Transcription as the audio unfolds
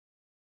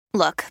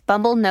Look,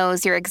 Bumble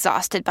knows you're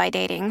exhausted by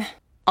dating.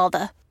 All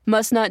the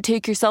must not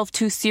take yourself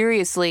too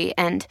seriously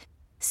and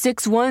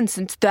 6'1"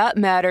 since that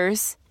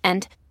matters.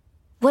 And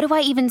what do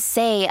I even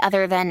say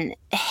other than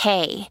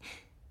hey?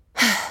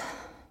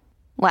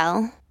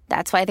 Well,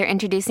 that's why they're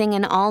introducing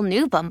an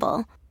all-new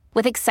Bumble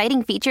with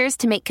exciting features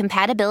to make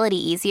compatibility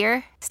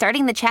easier,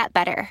 starting the chat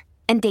better,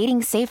 and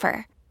dating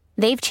safer.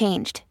 They've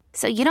changed,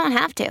 so you don't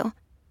have to.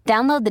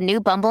 Download the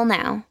new Bumble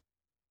now.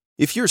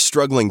 If you're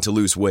struggling to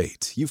lose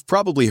weight, you've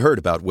probably heard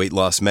about weight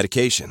loss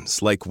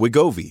medications like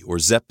Wegovy or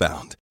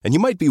Zepbound, and you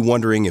might be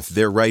wondering if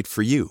they're right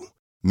for you.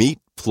 Meet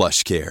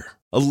PlushCare,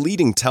 a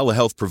leading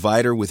telehealth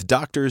provider with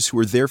doctors who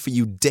are there for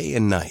you day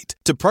and night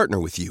to partner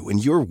with you in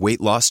your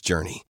weight loss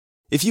journey.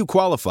 If you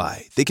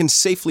qualify, they can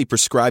safely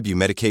prescribe you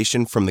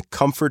medication from the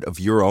comfort of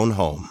your own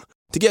home.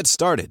 To get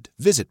started,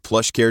 visit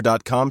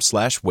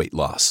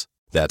plushcare.com/weightloss.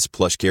 That's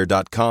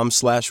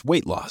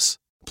plushcare.com/weightloss.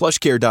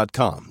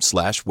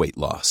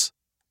 plushcare.com/weightloss.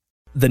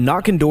 The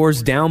Knockin'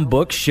 Doors Down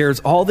book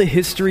shares all the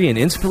history and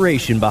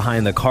inspiration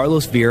behind the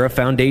Carlos Vieira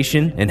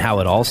Foundation and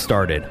how it all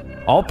started.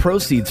 All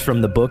proceeds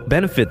from the book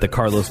benefit the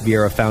Carlos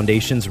Vieira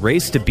Foundation's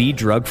Race to Be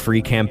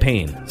Drug-Free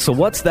campaign. So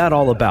what's that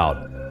all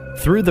about?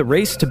 Through the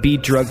Race to Be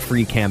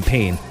Drug-Free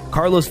campaign,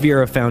 Carlos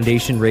Vieira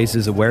Foundation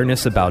raises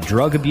awareness about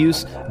drug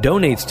abuse,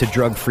 donates to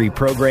drug-free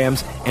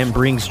programs, and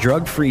brings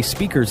drug-free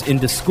speakers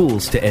into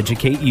schools to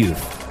educate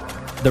youth.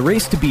 The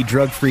Race to Be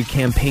Drug-Free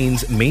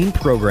campaign's main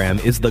program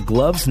is the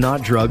Gloves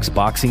Not Drugs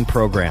boxing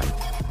program.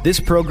 This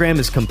program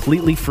is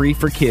completely free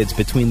for kids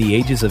between the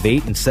ages of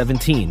 8 and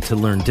 17 to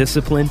learn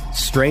discipline,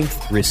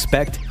 strength,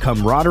 respect,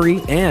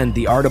 camaraderie, and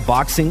the art of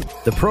boxing.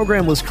 The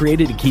program was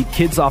created to keep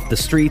kids off the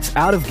streets,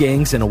 out of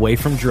gangs, and away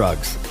from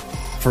drugs.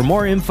 For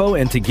more info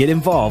and to get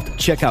involved,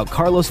 check out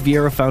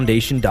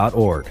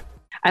carlosvierafoundation.org.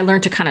 I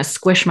learned to kind of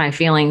squish my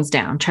feelings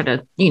down,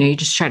 you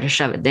just try to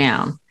shove it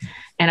down.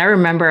 And I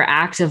remember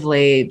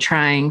actively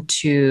trying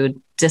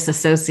to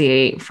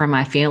disassociate from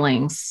my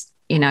feelings.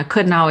 I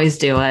couldn't always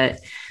do it.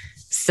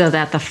 So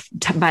that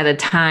by the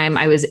time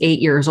I was 8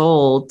 years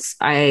old,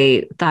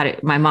 I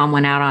thought my mom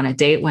went out on a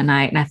date one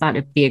night, and I thought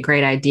it'd be a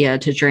great idea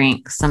to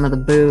drink some of the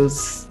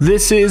booze.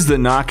 This is the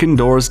Knockin'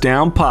 Doors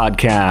Down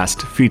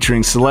podcast,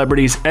 featuring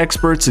celebrities,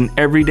 experts, and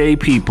everyday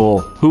people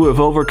who have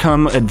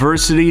overcome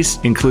adversities,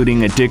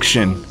 including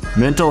addiction,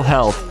 mental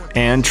health,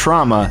 and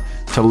trauma,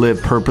 to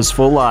live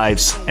purposeful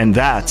lives. And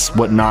that's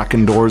what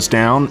Knockin' Doors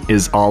Down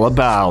is all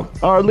about.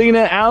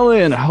 Arlena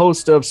Allen,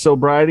 host of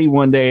Sobriety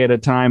One Day at a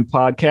Time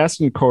podcast,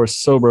 and of course,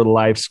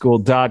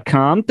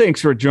 SoberLifeSchool.com.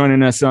 Thanks for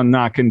joining us on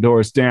Knockin'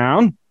 Doors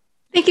Down.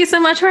 Thank you so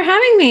much for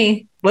having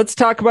me. Let's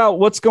talk about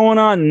what's going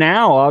on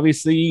now.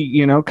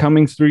 Obviously,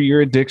 coming through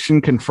your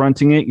addiction,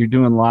 confronting it. You're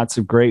doing lots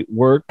of great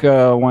work.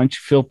 Why don't you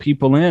fill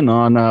people in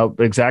on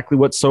exactly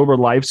what Sober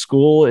Life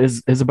School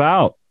is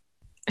about?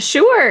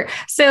 Sure.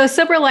 So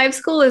Sober Life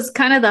School is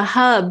kind of the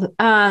hub.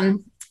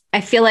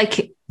 I feel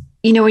like,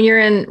 when you're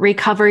in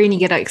recovery and you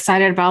get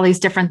excited about all these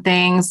different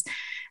things,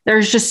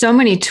 there's just so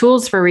many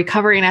tools for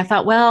recovery. And I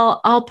thought,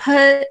 well, I'll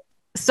put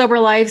Sober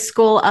Life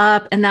School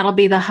up, and that'll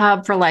be the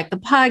hub for like the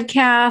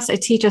podcast. I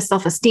teach a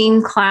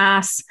self-esteem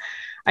class.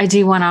 I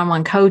do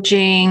one-on-one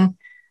coaching.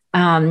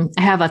 I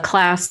have a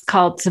class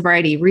called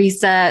Sobriety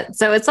Reset.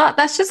 So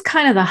that's just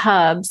kind of the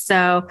hub.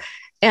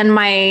 And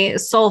my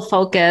sole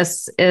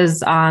focus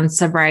is on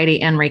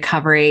sobriety and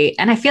recovery.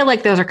 And I feel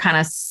like those are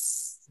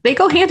they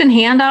go hand in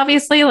hand,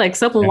 obviously, like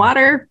soap and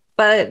water.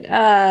 But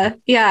I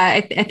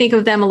think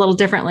of them a little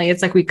differently.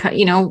 It's like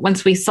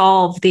once we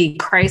solve the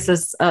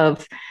crisis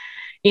of,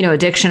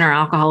 addiction or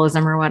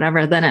alcoholism or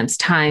whatever, then it's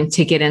time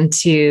to get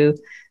into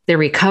the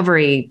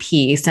recovery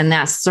piece. And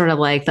that's sort of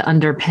like the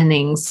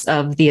underpinnings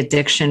of the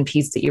addiction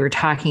piece that you were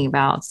talking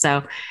about.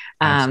 So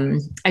I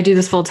do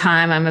this full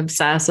time. I'm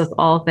obsessed with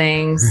all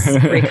things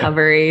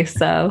recovery.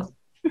 So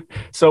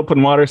soap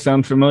and water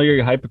sound familiar?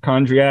 You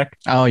hypochondriac?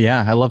 Oh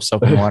yeah. I love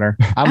soap and water.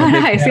 I'm a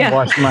big fan of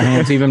washing my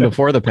hands even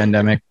before the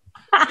pandemic.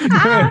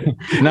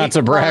 Not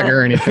to brag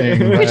or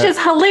anything. Which is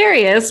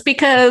hilarious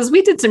because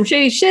we did some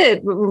shady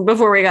shit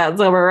before we got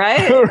sober,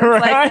 right?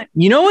 Right.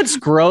 What's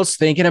gross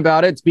thinking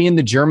about it, being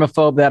the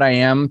germaphobe that I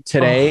am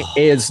today,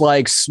 is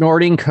like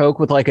snorting coke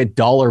with like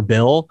 $1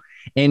 bill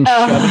and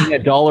shoving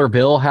 $1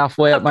 bill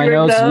halfway up my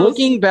nose.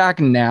 Looking back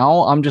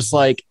now, I'm just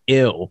like,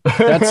 ew.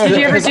 Did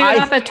you ever do it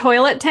off a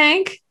toilet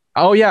tank?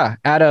 Oh yeah,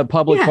 at a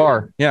public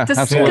bar. Yeah,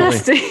 disgusting.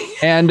 Absolutely.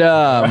 And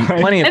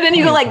plenty of. And then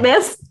you go like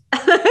this.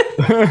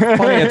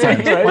 Plenty of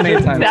times.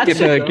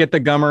 Get the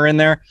gummer in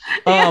there.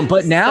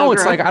 But now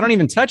it's like I don't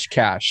even touch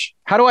cash.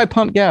 How do I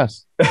pump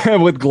gas?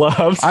 With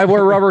gloves. I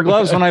wear rubber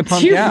gloves when I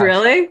pump gas.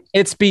 Really?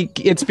 It's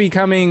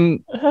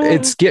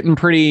getting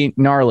pretty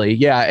gnarly.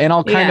 Yeah, and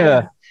I'll kind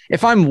of.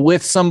 if I'm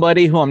with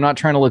somebody who I'm not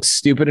trying to look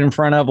stupid in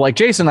front of, like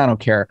Jason, I don't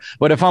care.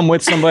 But if I'm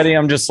with somebody,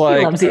 I'm just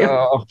like,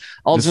 oh,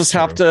 I'll just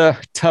have to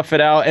tough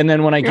it out. And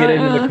then when I get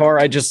into the car,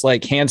 I just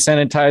like hand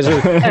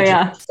sanitizer.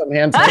 Some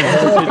hand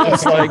sanitizer,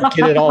 just like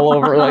get it all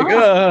over.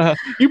 Like,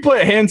 you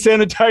put hand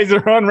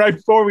sanitizer on right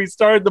before we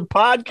started the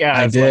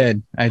podcast.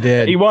 I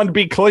did. He wanted to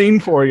be clean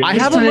for you. I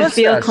have a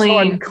mustache, so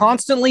I'm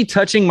constantly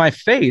touching my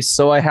face,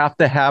 so I have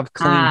to have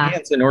clean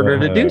hands in order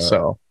to do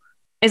so.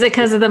 Is it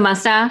because of the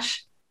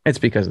mustache? It's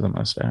because of the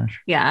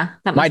mustache. Yeah.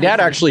 My dad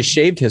actually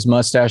shaved his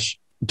mustache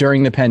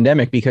during the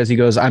pandemic because he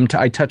goes,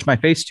 I touch my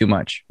face too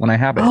much when I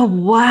have it. Oh,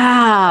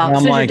 wow.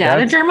 So like, your dad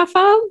a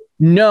germaphobe?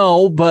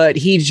 No, but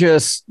he's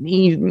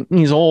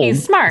old.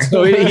 He's smart.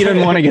 So he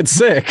didn't want to get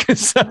sick.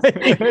 So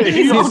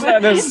he's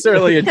not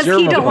necessarily a germaphobe.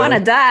 He don't want to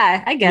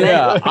die. I get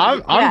it.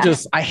 I'm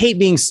just, I hate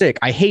being sick.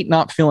 I hate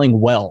not feeling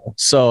well.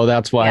 So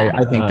that's why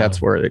I think that's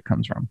where it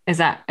comes from.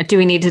 Do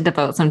we need to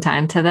devote some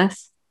time to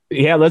this?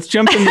 Yeah, let's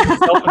jump into the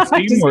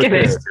self-esteem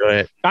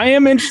work. I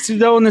am interested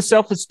though in the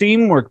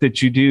self-esteem work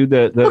that you do,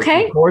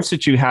 the course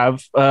that you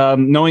have,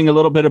 knowing a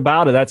little bit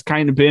about it. That's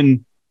kind of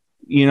been,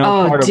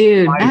 part of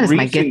that is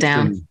my get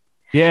down.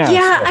 Yeah.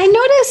 I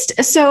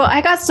noticed. So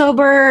I got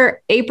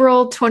sober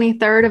April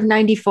 23rd of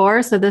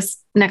 94. So this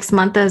next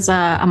month is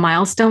a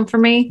milestone for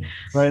me.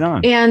 Right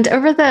on. And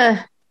over the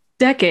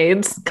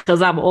decades,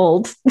 because I'm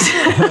old, for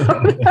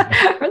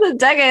the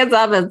decades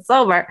I've been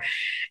sober,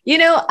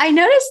 I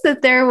noticed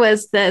that there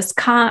was this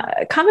common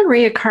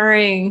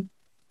reoccurring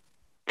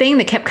thing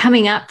that kept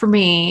coming up for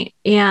me.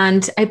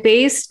 And I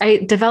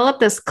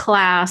developed this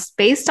class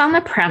based on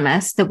the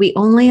premise that we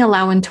only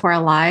allow into our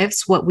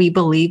lives what we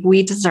believe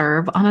we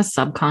deserve on a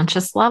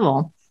subconscious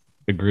level.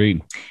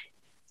 Agreed.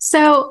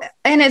 So,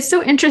 and it's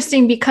so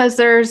interesting because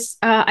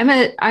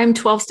I'm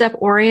 12-step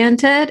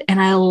oriented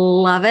and I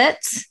love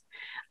it.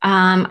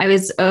 I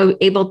was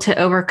able to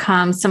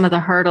overcome some of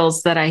the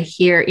hurdles that I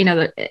hear,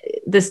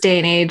 this day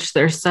and age,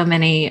 there's so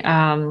many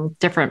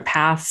different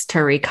paths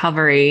to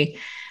recovery,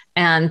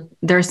 and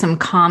there's some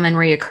common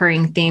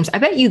reoccurring themes. I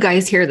bet you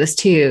guys hear this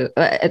too.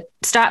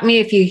 Stop me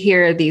if you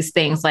hear these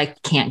things like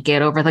can't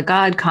get over the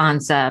God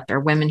concept, or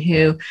women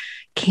who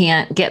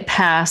can't get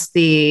past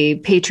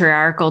the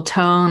patriarchal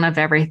tone of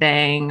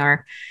everything,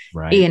 or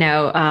right.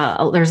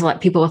 There's a lot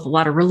of people with a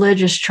lot of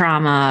religious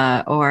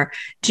trauma, or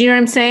do you know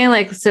what I'm saying?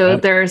 Like, so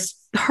there's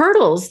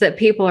hurdles that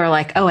people are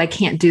like, oh, I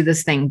can't do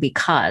this thing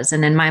because,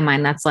 and in my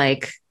mind, that's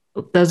like,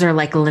 those are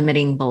like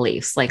limiting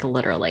beliefs, like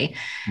literally.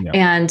 Yeah.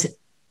 And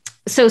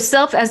so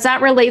as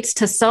that relates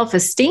to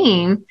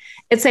self-esteem,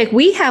 it's like,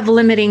 we have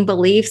limiting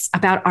beliefs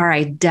about our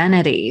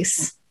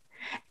identities.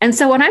 And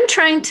so what I'm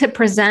trying to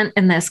present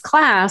in this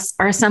class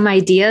are some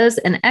ideas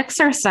and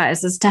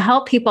exercises to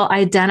help people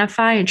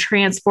identify and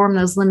transform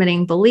those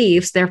limiting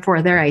beliefs,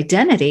 therefore their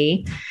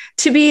identity,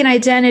 to be an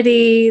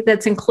identity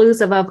that's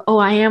inclusive of, oh,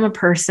 I am a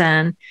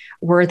person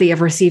worthy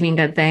of receiving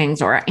good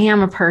things, or I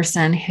am a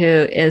person who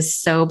is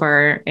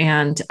sober,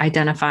 and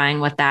identifying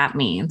what that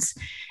means.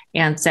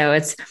 And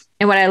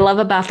what I love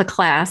about the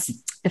class,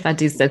 if I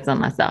do say so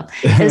myself,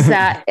 is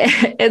that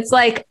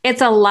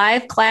it's a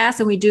live class,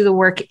 and we do the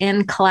work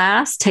in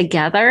class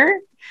together.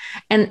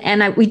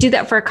 And we do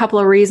that for a couple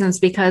of reasons,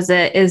 because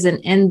it is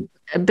an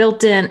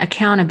built-in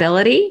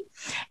accountability.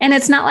 And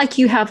it's not like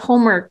you have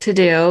homework to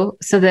do,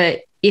 so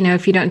that,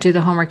 if you don't do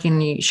the homework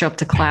and you show up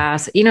to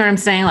class, you know what I'm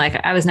saying? Like,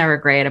 I was never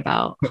great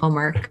about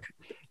homework.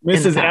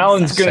 Mrs.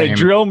 Allen's going to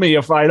drill me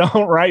if I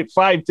don't write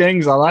 5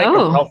 things I like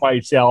about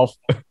myself.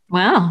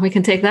 Wow, we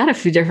can take that a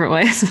few different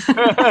ways.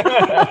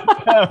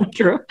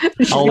 True.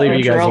 I'll leave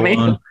you guys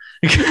alone.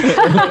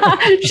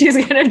 She's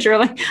going to drill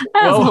me.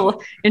 That was an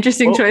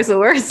interesting choice of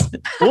words.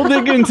 We'll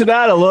dig into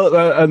that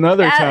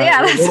another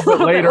time, a little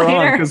bit later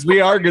on, because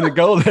we are going to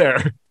go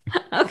there.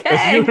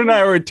 Okay. You and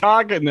I were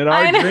talking, and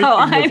our drinking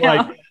was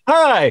like,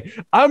 hi,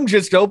 I'm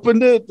just open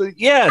to,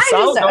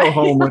 I'll go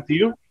home with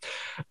you.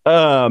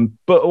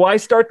 But why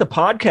start the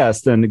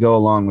podcast then to go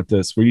along with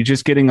this? Were you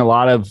just getting a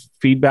lot of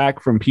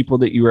feedback from people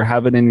that you were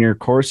having in your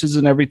courses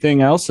and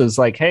everything else? Is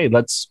like, hey,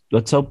 let's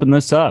open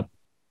this up.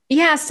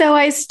 Yeah. So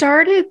I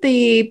started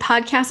the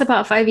podcast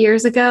about 5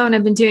 years ago, and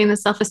I've been doing the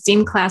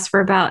self-esteem class for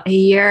about a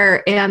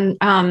year. And,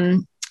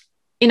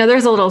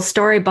 there's a little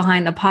story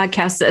behind the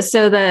podcast.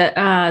 So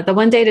the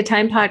One Day at a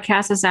Time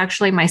podcast is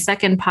actually my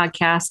second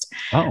podcast.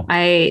 Oh.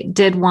 I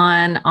did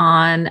one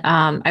on,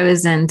 I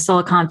was in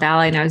Silicon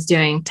Valley, and I was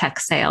doing tech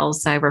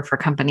sales. So I worked for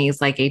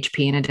companies like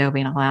HP and Adobe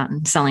and all that,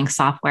 and selling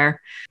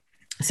software.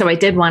 So I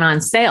did one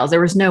on sales. There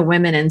was no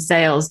women in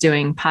sales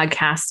doing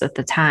podcasts at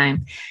the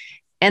time.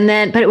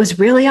 But it was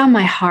really on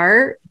my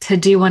heart to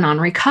do one on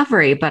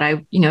recovery. But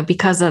I,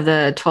 because of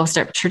the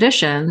 12-step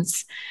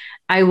traditions,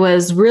 I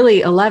was really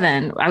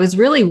 11. I was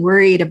really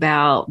worried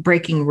about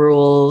breaking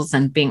rules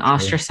and being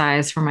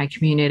ostracized from my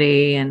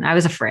community. And I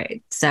was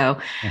afraid. So,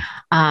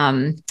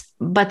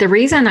 but the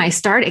reason I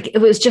started, it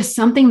was just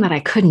something that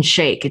I couldn't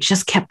shake. It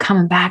just kept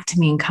coming back to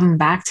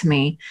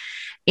me.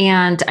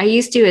 And I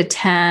used to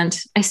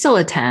I still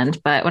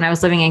attend, but when I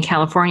was living in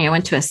California, I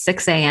went to a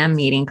 6 a.m.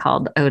 meeting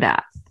called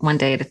ODAT.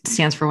 It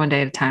stands for One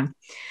Day at a Time.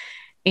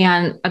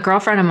 And a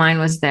girlfriend of mine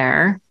was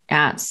there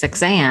at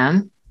 6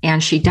 a.m.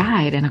 and she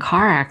died in a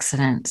car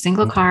accident,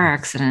 single car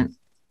accident,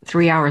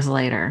 3 hours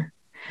later.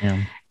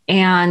 Yeah.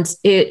 And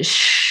it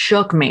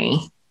shook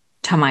me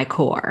to my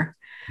core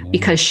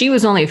because she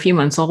was only a few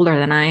months older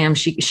than I am.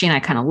 She and I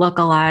kind of look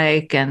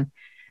alike, and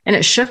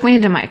it shook me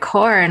to my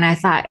core. And I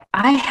thought,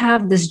 I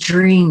have this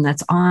dream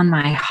that's on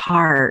my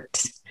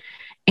heart,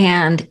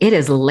 and it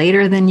is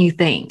later than you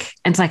think.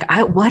 And it's like,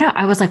 I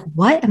was like,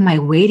 what am I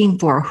waiting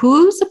for?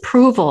 Whose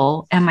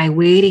approval am I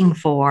waiting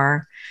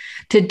for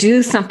to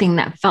do something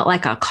that felt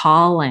like a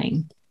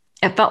calling?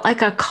 It felt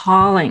like a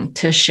calling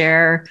to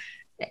share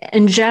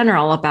in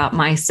general about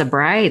my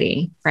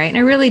sobriety, right? And I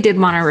really did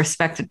want to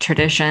respect the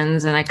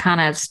traditions. And I kind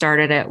of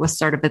started it with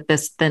sort of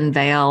this thin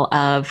veil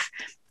of,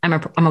 I'm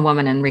a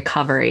woman in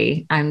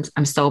recovery. I'm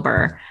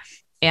sober.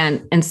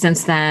 And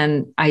since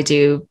then I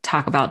do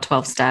talk about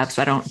 12 steps.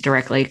 I don't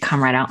directly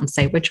come right out and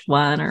say which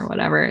one or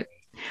whatever.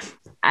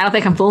 I don't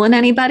think I'm fooling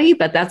anybody,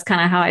 but that's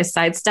kind of how I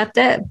sidestepped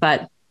it.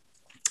 But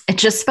it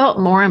just felt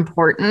more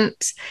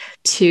important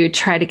to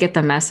try to get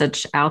the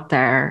message out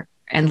there.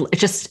 And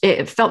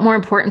it felt more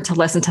important to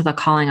listen to the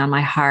calling on my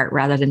heart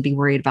rather than be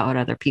worried about what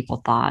other people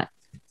thought.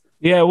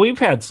 Yeah, we've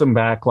had some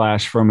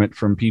backlash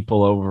from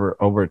people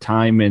over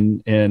time,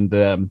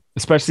 and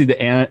especially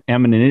the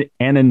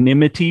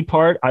anonymity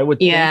part. I would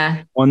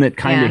think one that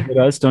kind of hit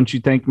us, don't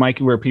you think,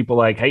 Mikey? Where people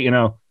like, hey,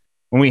 when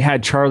we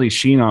had Charlie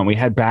Sheen on, we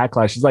had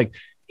backlash. It's like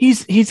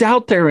he's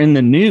out there in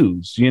the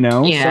news,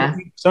 Yeah.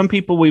 Some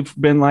people we've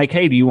been like,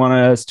 hey, do you want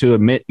us to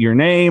omit your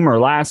name or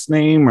last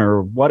name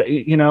or what?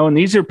 And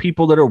these are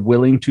people that are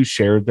willing to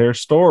share their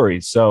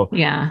stories. So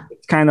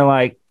it's kind of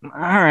like, all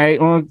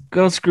right, well,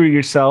 go screw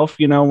yourself.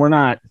 We're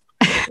not.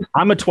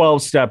 I'm a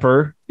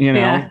 12-stepper,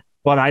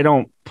 but I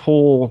don't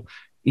pull,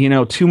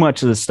 too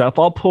much of the stuff.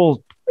 I'll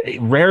pull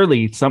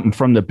rarely something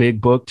from the big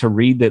book to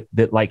read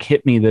that like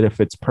hit me, that if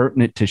it's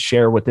pertinent to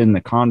share within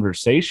the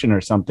conversation or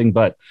something.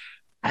 But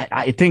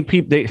I think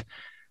people,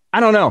 I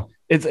don't know.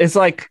 It's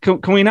like, can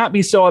we not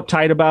be so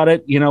uptight about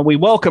it? We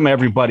welcome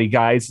everybody,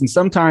 guys. And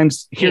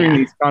sometimes hearing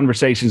these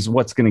conversations is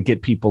what's going to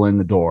get people in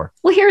the door.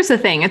 Well, here's the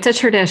thing. It's a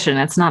tradition.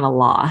 It's not a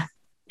law.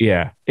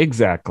 Yeah,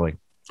 exactly.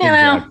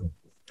 And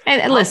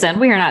listen,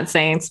 we are not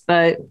saints,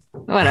 but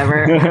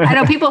whatever. I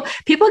know people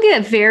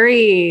get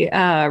very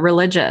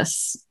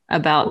religious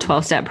about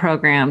 12-step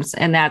programs.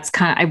 And that's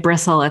I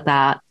bristle at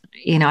that.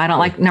 I don't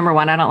like, number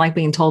one, I don't like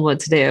being told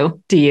what to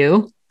do. Do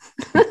you?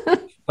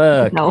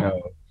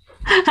 No.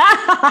 So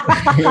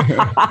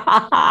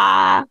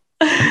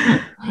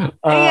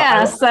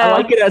I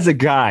like it as a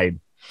guide.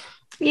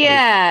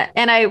 Yeah.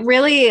 And I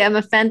really am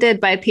offended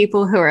by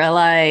people who are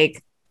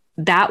like,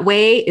 that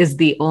way is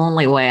the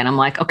only way. And I'm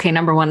like, okay,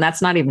 number one,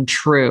 that's not even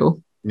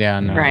true. Yeah.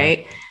 No.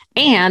 Right.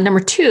 And number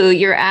two,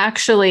 you're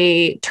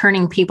actually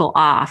turning people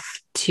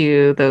off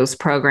to those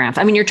programs.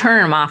 I mean, you're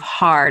turning them off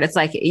hard. It's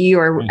like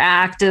you're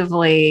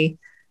actively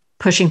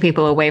pushing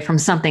people away from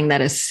something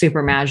that is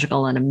super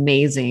magical and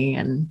amazing.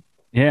 And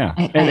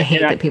I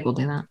hate that people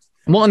do that.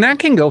 Well, and that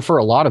can go for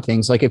a lot of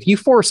things. Like if you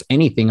force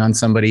anything on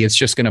somebody, it's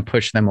just going to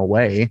push them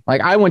away.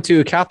 Like I went to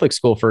a Catholic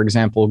school, for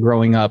example,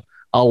 growing up.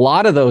 A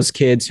lot of those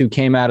kids who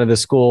came out of the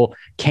school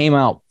came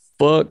out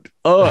fucked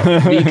up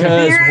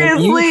because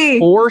when you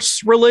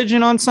force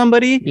religion on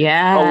somebody,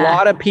 a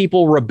lot of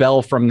people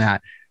rebel from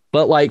that.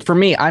 But like for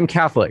me, I'm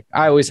Catholic.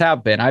 I always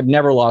have been. I've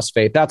never lost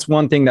faith. That's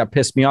one thing that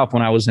pissed me off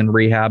when I was in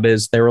rehab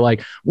is they were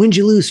like, when'd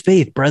you lose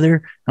faith,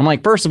 brother? I'm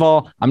like, first of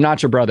all, I'm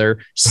not your brother.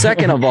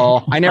 Second of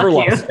all, I never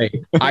lost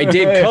faith. I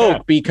did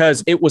coke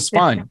because it was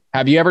fun.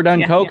 Have you ever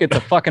done coke? It's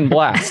a fucking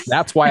blast.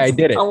 That's why I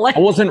did it. I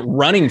wasn't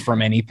running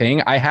from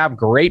anything. I have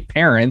great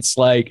parents,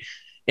 and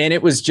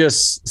it was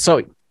just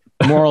so.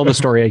 Moral of the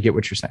story, I get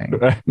what you're saying.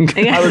 I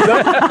was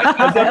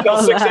up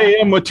till 6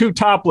 a.m. with two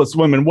topless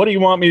women. What do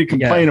you want me to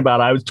complain about?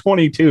 I was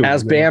 22.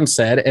 As Bam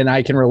said, and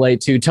I can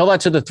relate to, tell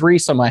that to the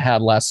threesome I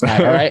had last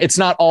night. All right. It's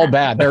not all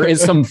bad. There is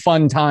some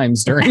fun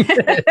times during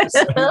this.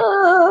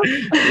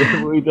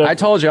 I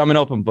told you I'm an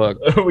open book.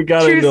 We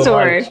got true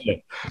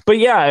story. But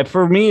yeah,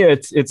 for me,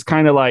 it's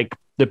kind of like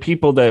the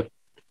people that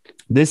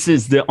this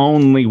is the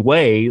only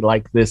way,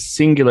 like this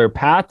singular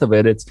path of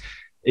it.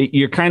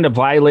 You're kind of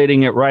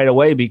violating it right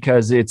away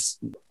because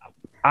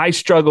I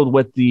struggled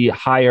with the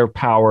higher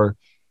power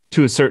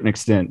to a certain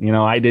extent.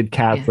 I did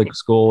Catholic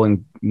school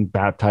and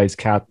baptized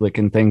Catholic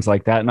and things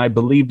like that. And I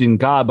believed in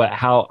God, but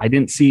how I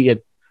didn't see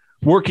it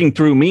working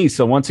through me.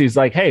 So once he's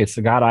like, hey, it's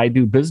the God I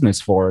do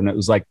business for. And it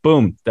was like,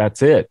 boom,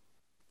 that's it.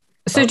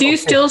 So do you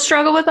still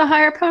struggle with a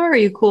higher power? Or are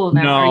you cool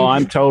now? No,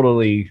 I'm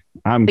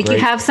like you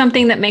have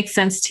something that makes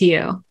sense to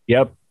you.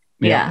 Yep.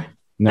 Yeah.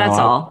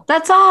 No,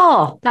 That's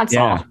all.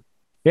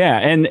 Yeah.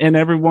 And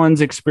everyone's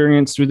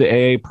experience through the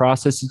AA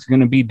process is going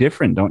to be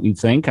different, don't you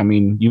think? I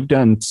mean, you've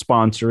done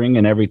sponsoring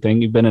and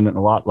everything. You've been in it a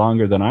lot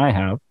longer than I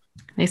have.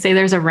 They say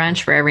there's a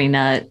wrench for every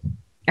nut.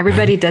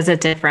 Everybody does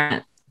it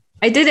different.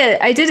 I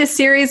did a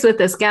series with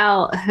this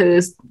gal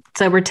who's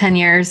sober 10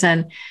 years,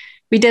 and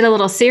we did a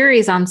little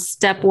series on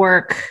step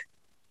work,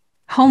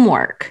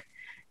 homework.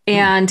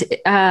 And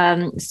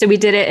so we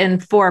did it in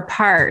 4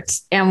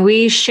 parts, and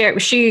we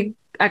shared.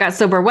 I got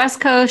sober West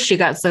Coast, she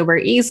got sober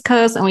East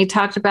Coast, and we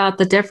talked about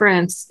the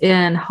difference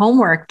in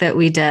homework that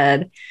we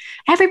did.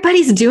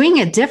 Everybody's doing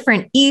it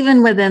different,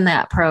 even within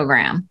that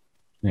program.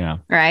 Yeah.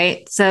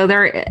 Right. So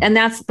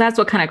that's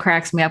what kind of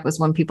cracks me up is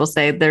when people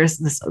say there's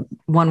this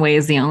one way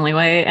is the only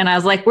way. And I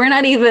was like, we're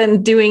not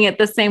even doing it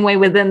the same way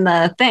within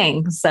the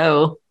thing.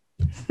 So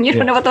you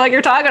don't know what the fuck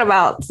you're talking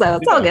about. So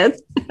it's all good.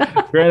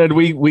 Granted,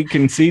 we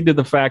concede to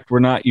the fact we're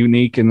not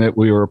unique and that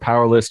we were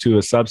powerless to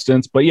a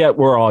substance, but yet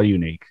we're all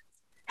unique.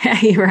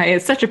 You're right.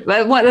 It's that's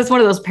one of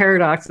those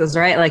paradoxes,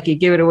 right? Like you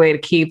give it away to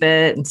keep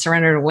it and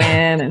surrender to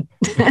win.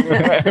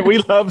 And we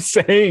love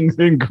sayings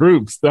in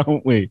groups,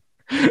 don't we?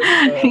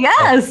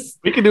 Yes.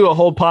 We could do a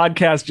whole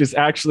podcast just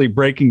actually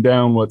breaking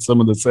down what some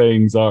of the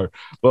sayings are.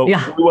 But we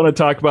want to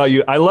talk about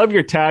you. I love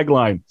your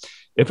tagline.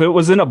 If it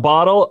was in a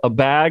bottle, a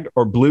bag,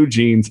 or blue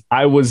jeans,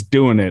 I was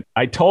doing it.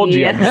 I told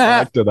you I'd get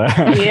back to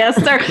that.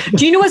 Yes, sir.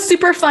 Do you know what's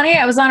super funny?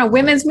 I was on a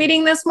women's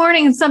meeting this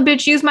morning and some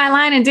bitch used my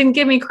line and didn't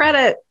give me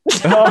credit. You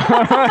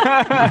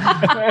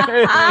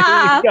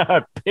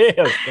got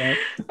pissed, man.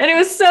 And it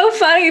was so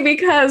funny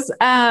because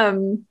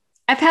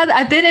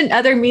I've been in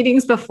other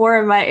meetings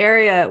before in my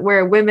area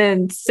where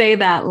women say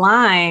that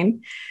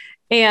line,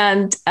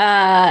 and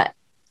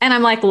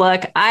I'm like,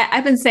 look,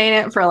 I've been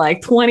saying it for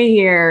like 20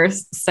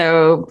 years,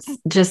 so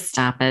just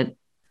stop it.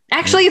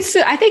 Actually,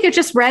 I think it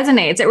just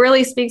resonates. It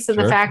really speaks to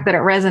the fact that it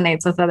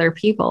resonates with other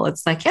people.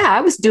 It's like, yeah,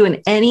 I was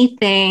doing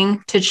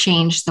anything to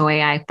change the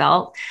way I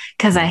felt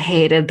because I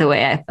hated the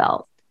way I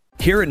felt.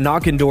 Here at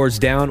Knocking Doors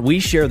Down, we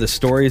share the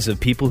stories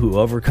of people who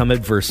overcome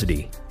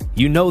adversity.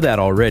 You know that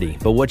already,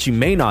 but what you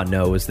may not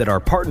know is that our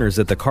partners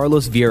at the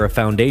Carlos Vieira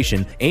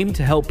Foundation aim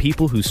to help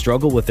people who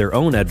struggle with their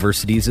own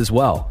adversities as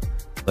well.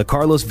 The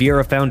Carlos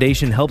Vieira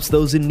Foundation helps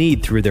those in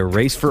need through their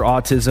Race for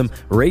Autism,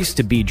 Race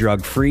to Be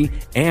Drug-Free,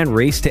 and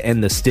Race to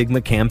End the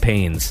Stigma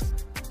campaigns.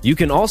 You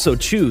can also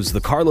choose the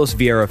Carlos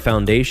Vieira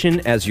Foundation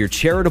as your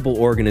charitable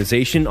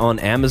organization on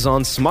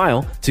Amazon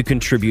Smile to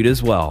contribute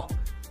as well.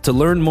 To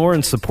learn more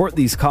and support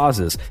these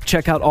causes,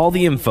 check out all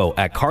the info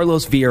at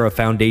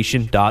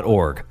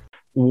carlosvierafoundation.org.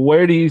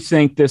 Where do you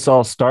think this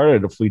all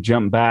started? If we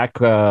jump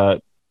back, we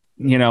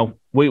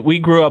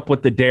grew up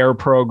with the DARE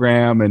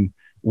program, and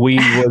we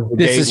was the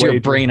this is your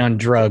brain on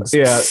drugs.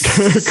 Yeah,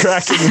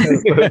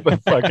 cracking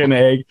the fucking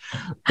egg.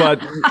 But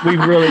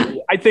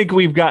I think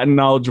we've gotten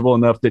knowledgeable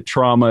enough that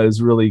trauma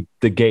is really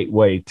the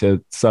gateway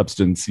to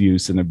substance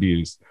use and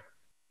abuse.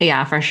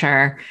 Yeah, for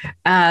sure.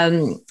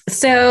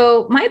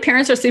 So my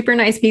parents are super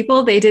nice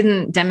people. They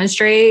didn't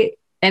demonstrate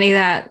any of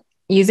that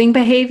using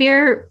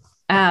behavior.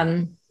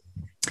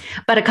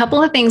 But a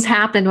couple of things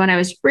happened when I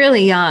was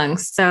really young.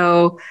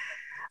 So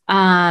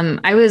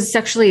I was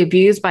sexually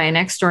abused by a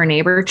next door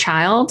neighbor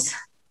child,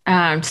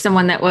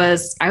 someone I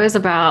was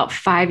about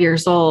 5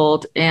 years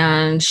old,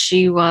 and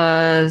she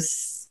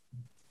was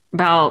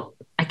about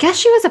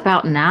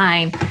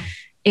 9.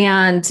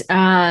 And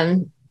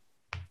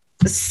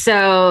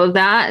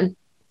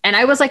and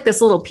I was like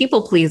this little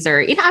people pleaser.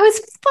 I was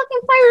fucking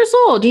 5 years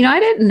old. I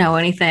didn't know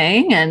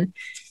anything. And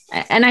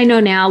I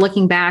know now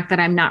looking back that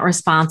I'm not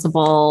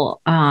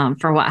responsible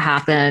for what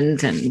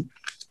happened.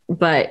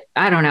 But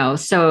I don't know.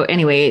 So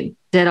anyway, it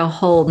did a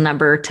whole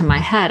number to my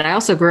head. I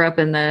also grew up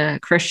in the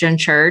Christian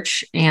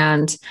church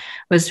and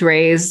was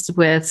raised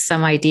with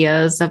some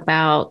ideas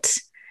about,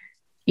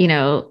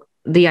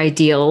 the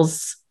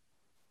ideals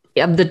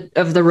of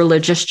the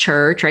religious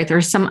church, right?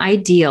 There's some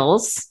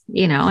ideals,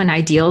 and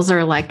ideals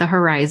are like the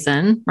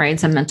horizon, right?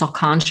 It's a mental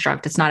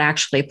construct. It's not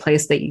actually a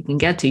place that you can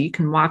get to. You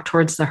can walk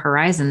towards the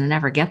horizon and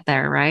never get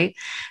there, right?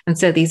 And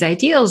so these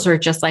ideals are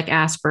just like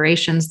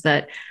aspirations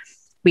that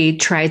we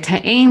tried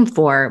to aim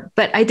for,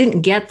 but I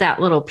didn't get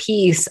that little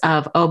piece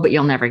of, but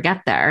you'll never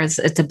get there.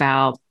 It's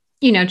about,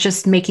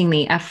 just making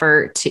the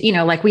effort to,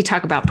 like we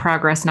talk about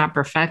progress, not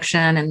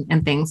perfection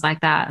and things like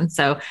that. And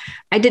so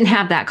I didn't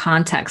have that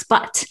context,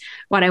 but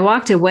what I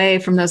walked away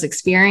from those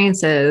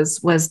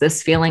experiences was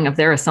this feeling of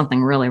there was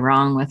something really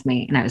wrong with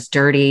me, and I was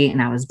dirty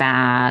and I was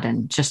bad,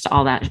 and just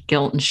all that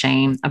guilt and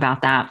shame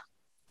about that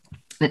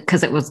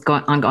because it was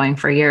ongoing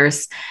for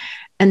years.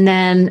 And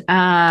then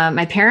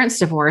my parents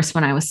divorced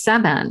when I was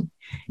 7.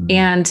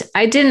 And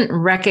I didn't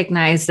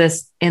recognize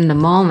this in the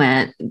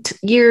moment.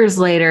 Years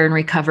later in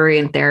recovery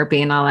and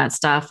therapy and all that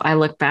stuff, I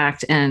look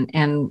back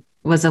and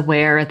was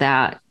aware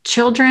that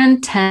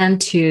children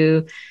tend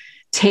to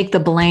take the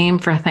blame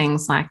for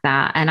things like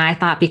that. And I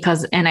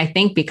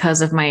think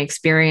because of my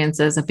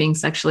experiences of being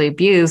sexually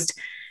abused,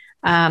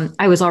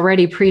 I was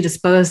already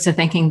predisposed to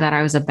thinking that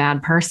I was a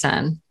bad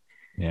person.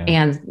 Yeah.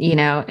 And,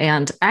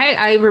 and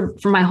I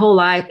for my whole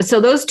life.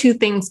 So those two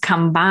things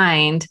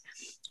combined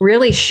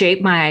really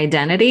shaped my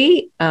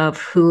identity of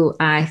who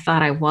I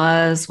thought I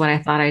was, what I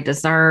thought I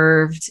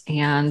deserved.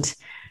 And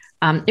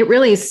it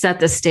really set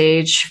the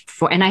stage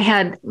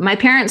and my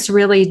parents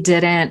really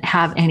didn't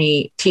have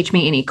teach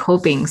me any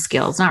coping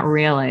skills, not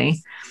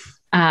really.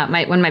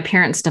 when my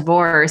parents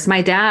divorced,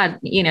 my dad,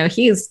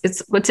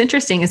 what's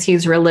interesting is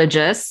he's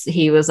religious.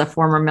 He was a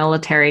former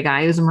military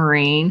guy. He was a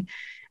Marine.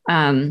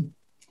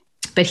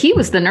 But he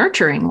was the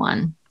nurturing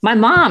one. My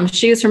mom,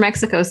 she was from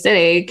Mexico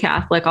City,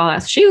 Catholic, all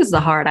that. She was the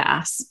hard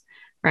ass.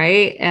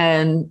 Right.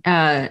 And,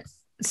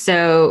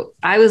 so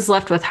I was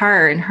left with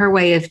her, and her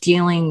way of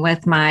dealing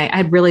with I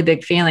had really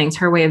big feelings.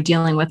 Her way of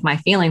dealing with my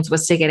feelings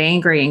was to get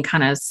angry and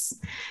kind of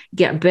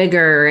get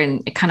bigger,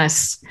 and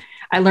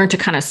I learned to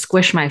kind of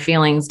squish my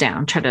feelings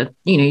down,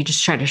 you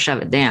just try to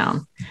shove it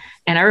down.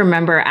 And I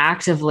remember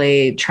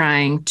actively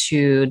trying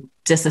to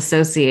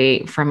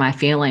disassociate from my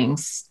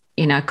feelings.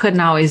 I couldn't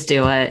always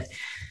do it.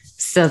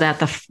 So that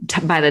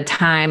by the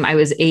time I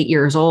was 8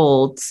 years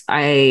old,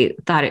 I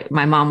thought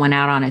my mom went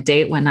out on a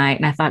date one night,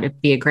 and I thought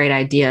it'd be a great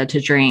idea to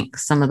drink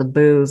some of the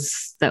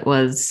booze that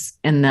was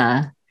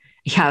I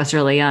was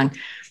really young.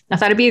 I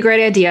thought it'd be a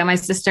great idea. My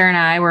sister and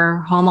I were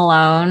home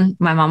alone.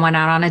 My mom went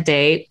out on a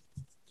date.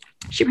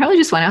 She probably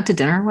just went out to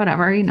dinner,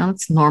 whatever,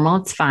 it's normal.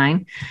 It's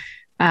fine.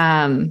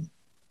 But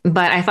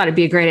I thought it'd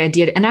be a great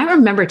idea. And I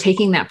remember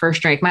taking that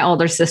first drink. My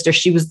older sister,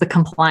 she was the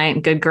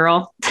compliant good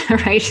girl,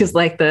 right? She's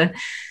like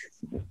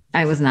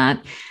I was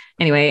not.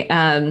 Anyway,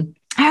 I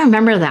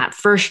remember that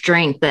first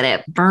drink that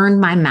it burned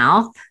my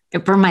mouth.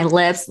 It burned my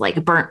lips, like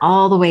it burnt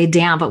all the way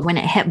down. But when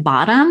it hit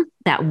bottom,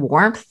 that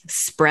warmth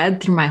spread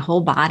through my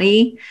whole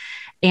body.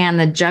 And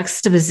the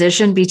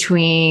juxtaposition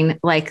between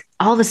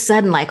all of a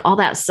sudden, all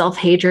that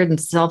self-hatred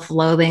and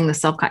self-loathing,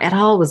 it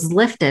all was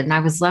lifted. And I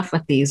was left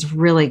with these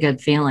really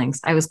good feelings.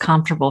 I was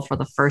comfortable for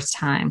the first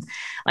time.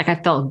 I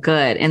felt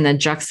good. And the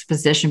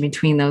juxtaposition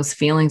between those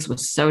feelings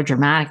was so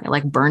dramatic.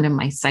 It burned in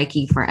my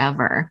psyche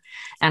forever.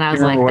 And I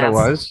was like, what it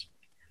was?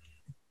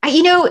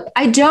 I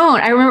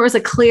don't. I remember it was a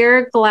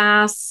clear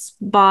glass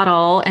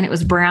bottle, and it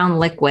was brown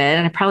liquid.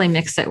 And I probably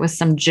mixed it with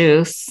some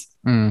juice.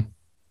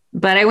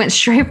 But I went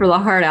straight for the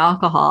hard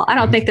alcohol. I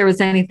don't think there was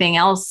anything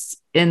else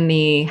in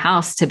the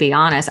house, to be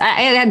honest. It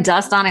had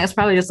dust on it. It was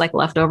probably just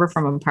left over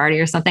from a party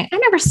or something. I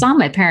never saw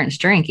my parents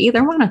drink,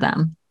 either one of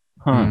them.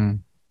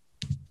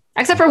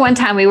 Except for one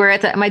time we were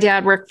my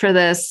dad worked for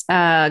this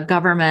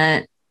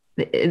government.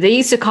 They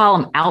used to call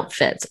them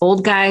outfits.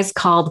 Old guys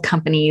called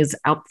companies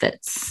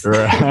outfits.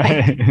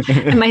 Right.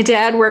 And my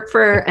dad worked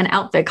for an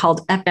outfit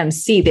called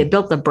FMC. They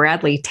built the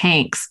Bradley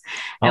tanks.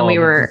 And it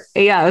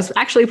was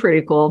actually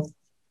pretty cool.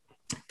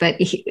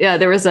 But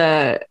there was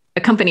a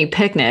company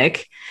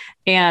picnic,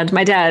 and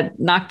my dad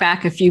knocked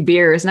back a few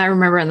beers. And I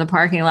remember in the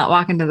parking lot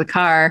walking to the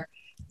car,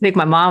 I think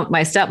my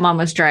stepmom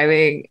was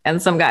driving,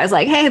 and some guy's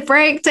like, "Hey,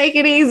 Frank, take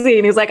it easy."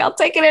 And he's like, "I'll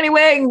take it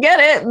anyway and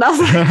get it." And I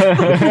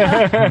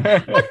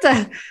was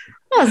like,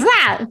 what was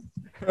that?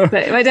 But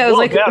my dad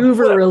was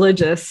uber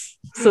religious.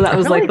 So that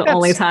was the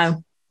only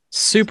time.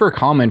 Super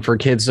common for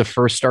kids to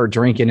first start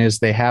drinking is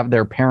they have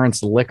their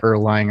parents' liquor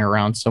lying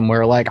around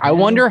somewhere. I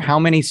wonder how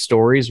many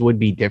stories would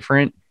be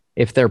different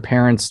if their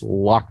parents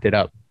locked it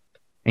up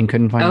and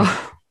couldn't find it.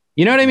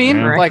 You know what I mean?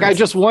 I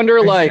just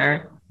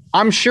wonder,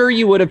 I'm sure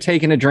you would have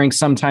taken a drink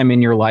sometime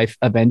in your life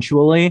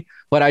eventually,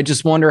 but I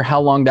just wonder how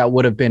long that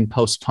would have been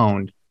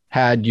postponed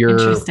had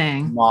your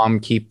mom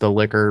keep the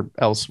liquor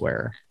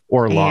elsewhere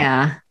or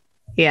locked.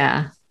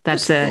 Yeah.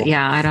 That's it.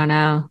 Yeah. I don't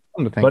know.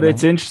 But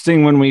it's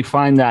interesting when we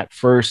find that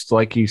first,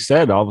 like you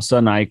said, all of a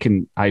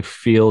sudden I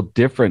feel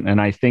different.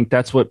 And I think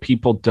that's what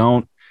people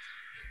don't,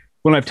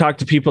 when I've talked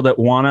to people that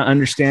want to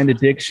understand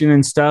addiction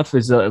and stuff,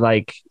 is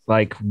like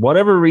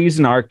whatever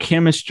reason, our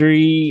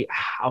chemistry,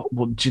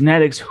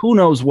 genetics, who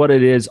knows what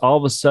it is. All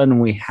of a sudden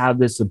we have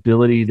this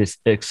ability to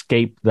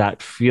escape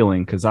that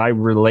feeling. Cause I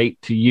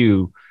relate to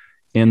you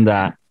in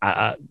that,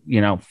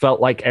 felt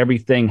like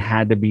everything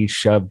had to be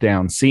shoved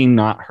down, seen,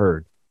 not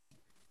heard.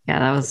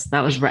 Yeah,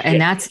 that was right.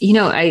 And that's,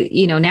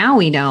 now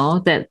we know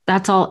that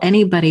that's all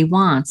anybody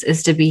wants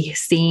is to be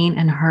seen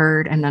and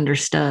heard and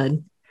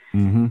understood.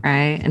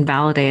 Right. And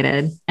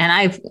validated. And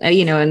I've,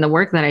 in the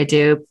work that I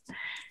do,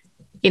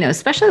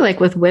 especially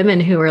with women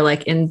who are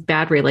in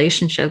bad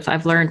relationships,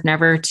 I've learned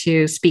never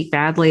to speak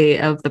badly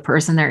of the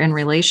person they're in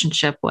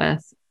relationship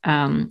with.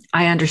 I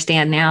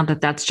understand now that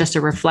that's just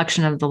a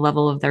reflection of the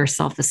level of their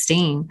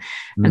self-esteem.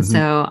 And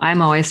so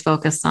I'm always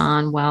focused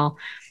on,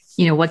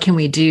 what can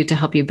we do to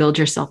help you build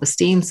your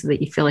self-esteem so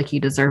that you feel like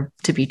you deserve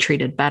to be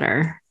treated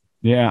better?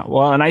 Yeah.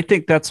 Well, and I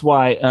think that's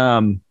why,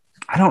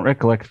 I don't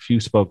recollect if you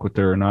spoke with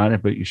her or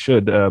not, but you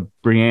should,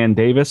 Brianne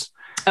Davis.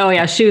 Oh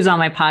yeah. She was on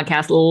my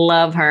podcast.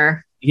 Love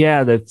her.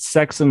 Yeah. The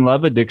sex and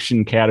love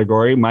addiction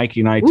category.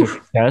 Mikey and I took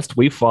a test.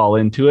 We fall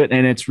into it,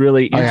 and it's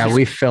really,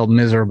 we failed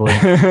miserably.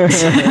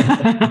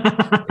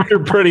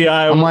 You're pretty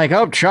high. I'm like,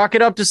 chalk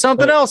it up to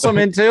something else I'm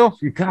into.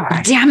 God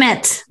damn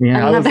it.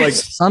 Yeah. I was like,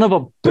 son of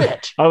a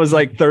bitch. I was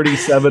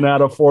 37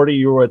 out of 40.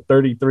 You were at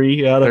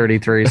 33 out of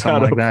 33,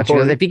 something like that. She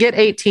goes, if you get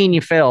 18,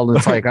 you failed.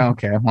 It's like,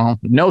 okay, well,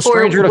 no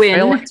stranger to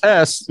fail a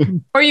test.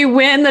 Or you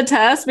win the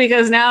test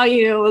because now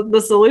you know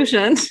the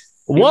solution.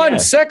 One,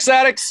 sex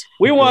addicts.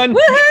 We won.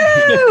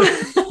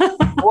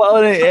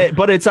 Well,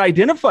 but it's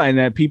identifying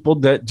that people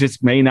that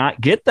just may not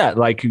get that.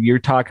 Like you're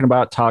talking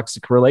about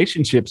toxic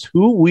relationships,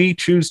 who we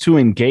choose to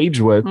engage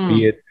with,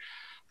 be it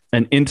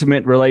an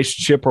intimate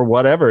relationship or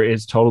whatever,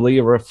 is totally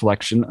a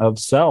reflection of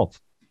self.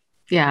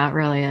 Yeah, it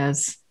really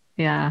is.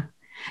 Yeah.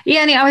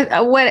 Yeah.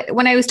 And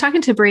when I was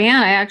talking to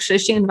Brianne,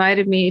 she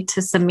invited me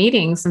to some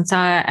meetings. And so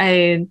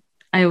I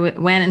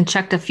went and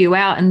checked a few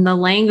out, and the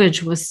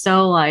language was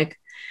so like,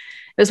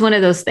 it was one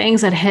of those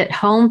things that hit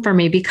home for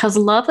me, because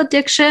love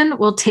addiction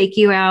will take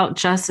you out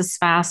just as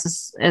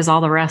fast as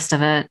all the rest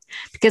of it,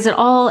 because it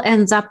all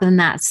ends up in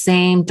that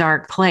same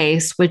dark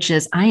place, which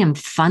is I am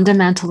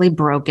fundamentally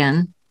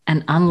broken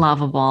and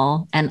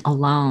unlovable and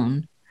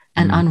alone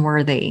and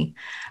unworthy.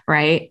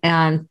 Right.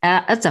 And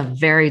that's a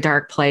very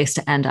dark place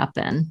to end up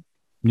in.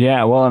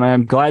 Yeah, well, and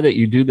I'm glad that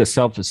you do the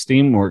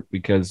self-esteem work,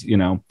 because,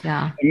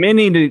 men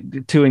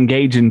need to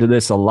engage into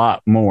this a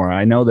lot more.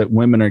 I know that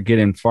women are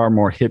getting far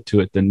more hip to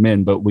it than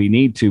men, but we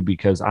need to,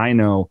 because I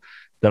know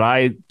that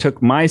I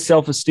took my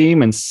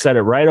self-esteem and set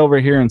it right over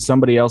here in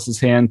somebody else's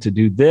hand to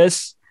do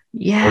this.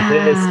 Yeah.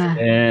 Or this.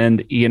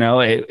 And,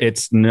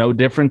 it's no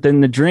different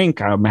than the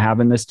drink. I'm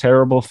having this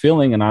terrible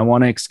feeling and I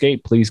want to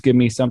escape. Please give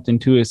me something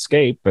to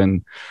escape.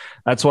 And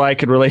that's why I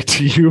could relate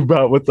to you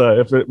about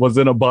if it was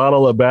in a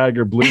bottle, a bag,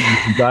 or bleeding.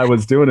 The guy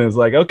was doing it. It's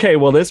like, okay,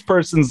 well, this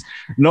person's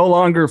no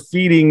longer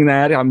feeding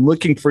that. I'm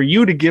looking for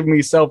you to give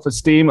me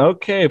self-esteem.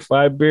 Okay,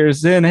 5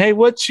 beers in. Hey,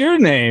 what's your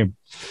name?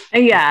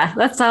 Yeah,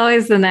 that's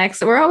always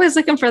we're always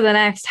looking for the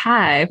next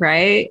high,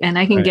 right? And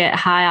I can get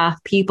high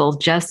off people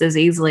just as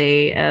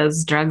easily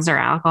as drugs or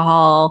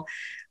alcohol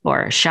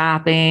or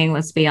shopping.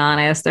 Let's be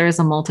honest. There's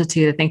a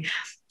multitude of things.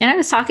 And I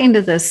was talking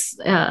to this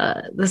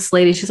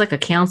lady, she's like a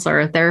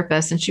counselor, a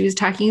therapist, and she was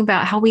talking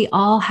about how we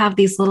all have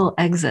these little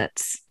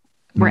exits.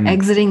 We're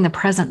exiting the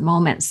present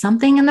moment.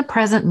 Something in the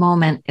present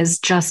moment is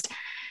just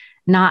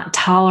not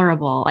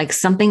tolerable. Like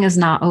something is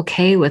not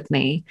okay with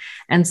me.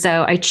 And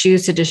so I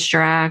choose to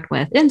distract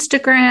with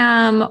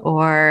Instagram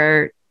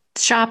or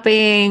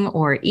shopping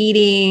or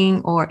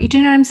eating, or you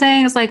know what I'm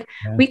saying? It's like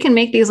we can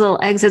make these little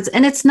exits,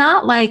 and it's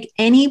not like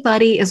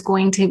anybody is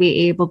going to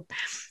be able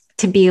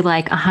to be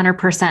like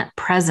 100%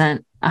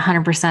 present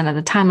 100% of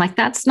the time. Like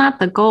that's not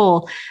the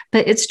goal,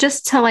 but it's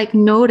just to like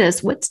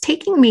notice what's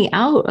taking me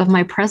out of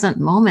my present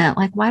moment.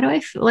 Like, why do I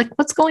feel like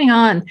what's going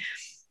on?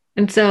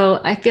 And so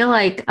I feel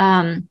like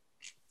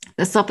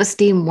the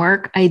self-esteem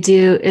work I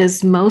do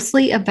is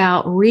mostly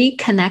about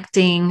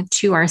reconnecting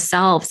to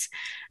ourselves,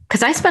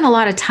 because I spend a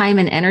lot of time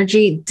and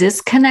energy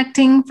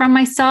disconnecting from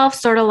myself,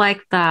 sort of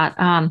like that.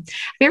 Have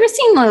you ever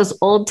seen those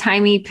old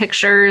timey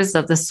pictures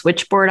of the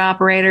switchboard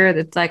operator?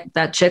 That's like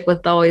that chick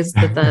with always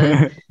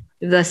the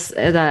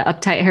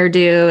uptight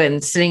hairdo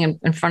and sitting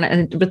in front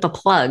of with the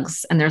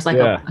plugs. And there's like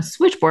a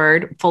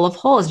switchboard full of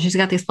holes. And she's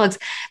got these plugs.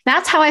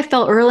 That's how I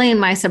felt early in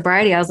my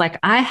sobriety. I was like,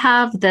 I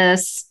have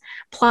this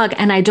plug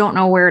and I don't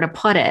know where to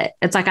put it.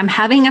 It's like I'm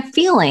having a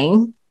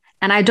feeling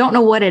and I don't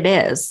know what it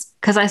is,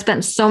 because I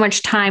spent so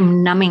much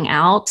time numbing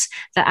out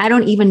that I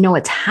don't even know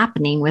what's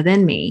happening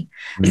within me.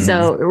 Mm-hmm.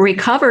 So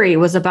recovery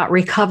was about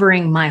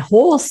recovering my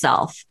whole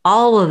self,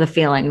 all of the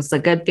feelings, the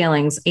good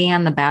feelings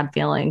and the bad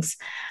feelings,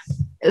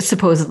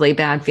 supposedly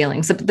bad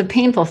feelings. The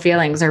painful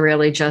feelings are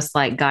really just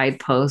like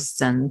guideposts,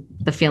 and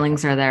the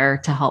feelings are there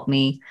to help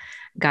me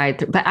guide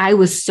through. But I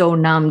was so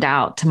numbed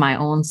out to my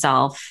own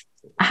self.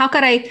 How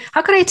could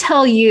I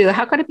tell you,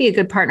 how could I be a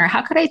good partner?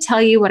 How could I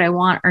tell you what I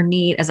want or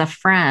need as a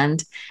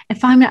friend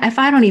if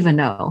I don't even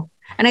know?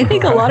 And I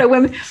think a lot of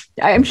women,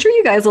 I'm sure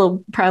you guys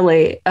will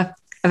probably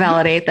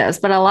validate this,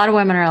 but a lot of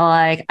women are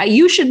like,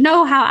 you should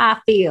know how I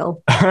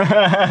feel. I'm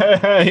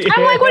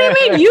like, what do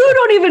you mean? You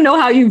don't even know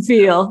how you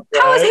feel.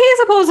 How is he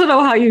supposed to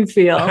know how you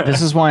feel?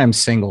 This is why I'm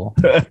single.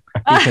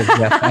 Because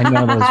yes, I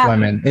know those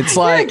women. It's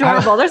like you're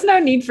adorable. There's no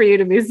need for you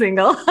to be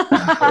single.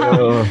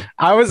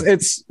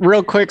 It's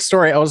real quick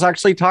story. I was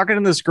actually talking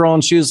to this girl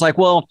and she was like,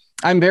 well,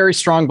 I'm a very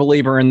strong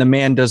believer in the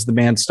man does the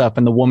man stuff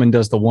and the woman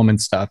does the woman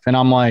stuff. And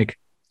I'm like,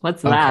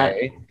 what's that?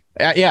 Okay.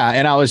 Yeah.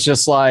 And I was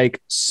just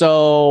like,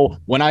 so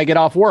when I get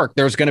off work,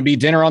 there's going to be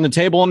dinner on the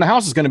table and the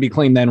house is going to be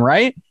clean then,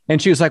 right?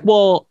 And she was like,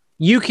 well,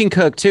 you can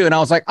cook too. And I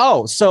was like,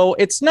 oh, so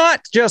it's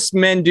not just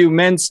men do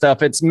men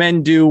stuff. It's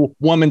men do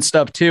woman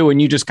stuff too.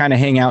 And you just kind of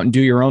hang out and do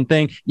your own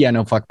thing. Yeah,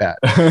 no, fuck that.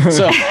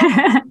 So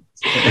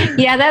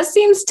yeah, that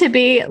seems to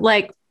be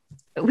like,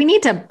 we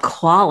need to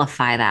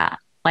qualify that.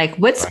 Like,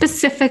 what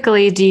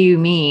specifically do you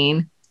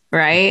mean?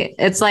 Right.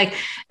 It's like,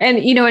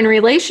 and, you know, in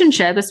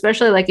relationship,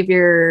 especially like if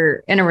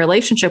you're in a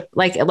relationship,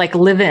 like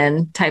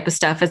live-in type of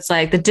stuff, it's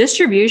like the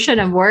distribution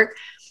of work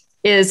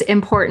is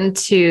important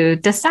to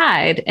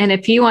decide. And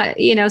if you want,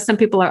 you know, some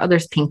people are,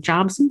 there's pink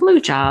jobs and blue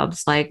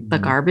jobs, like the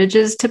garbage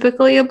is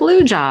typically a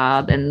blue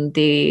job, and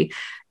the,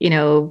 you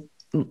know,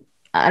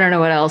 I don't know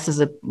what else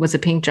was a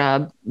pink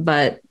job,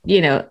 but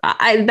you know,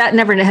 that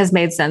never has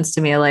made sense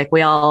to me. Like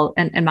we all,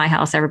 in my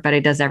house, everybody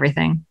does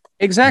everything.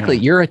 Exactly.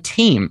 You're a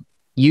team.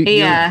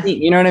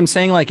 You know what I'm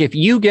saying? Like if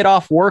you get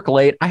off work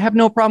late, I have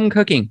no problem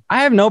cooking.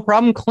 I have no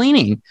problem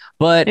cleaning.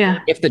 But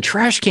if the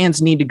trash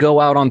cans need to go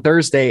out on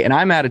Thursday and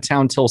I'm out of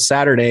town till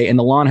Saturday and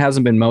the lawn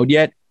hasn't been mowed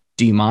yet,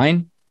 do you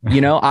mind?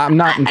 You know, I'm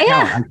not in town.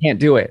 I can't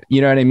do it.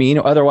 You know what I mean?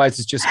 Otherwise,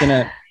 it's just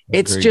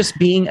it's just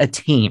being a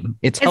team.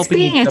 It's helping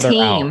being each other a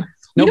team. Out.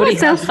 Nobody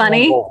so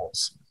funny.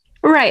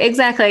 Right,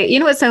 exactly. You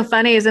know what's so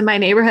funny is in my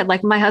neighborhood,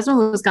 like my husband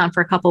was gone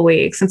for a couple of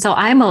weeks. And so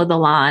I mowed the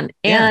lawn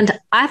and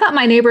I thought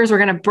my neighbors were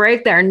going to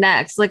break their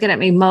necks looking at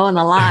me mowing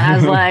the lawn. I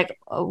was like,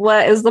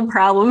 what is the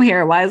problem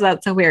here? Why is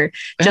that so weird?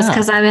 Just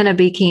because I'm in a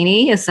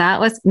bikini? Is that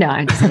what's no,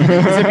 I'm just kidding.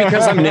 Is it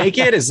because I'm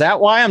naked? Is that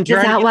why I'm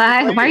trying? Is that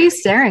why? Why are you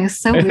staring? It's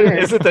so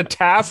weird. Is it the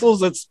tassels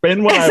that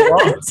spin when I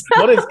walk?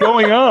 What is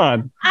going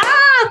on?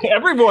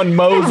 Everyone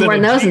mows. I've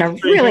worn those in a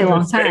really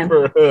long time.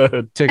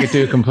 Took it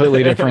to a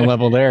completely different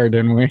level there,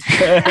 didn't we?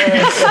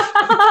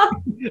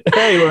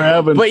 Hey, we're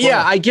having but fun.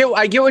 Yeah, I get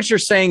what you're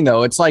saying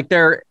though. It's like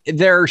there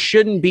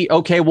shouldn't be,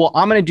 okay, well,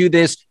 I'm going to do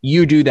this,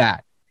 you do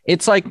that.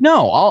 It's like,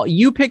 no,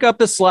 you pick up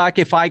the slack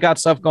if I got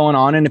stuff going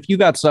on. And if you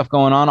got stuff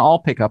going on, I'll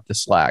pick up the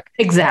slack.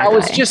 Exactly. I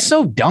was just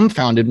so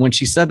dumbfounded when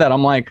she said that.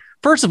 I'm like,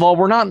 first of all,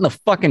 we're not in the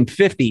fucking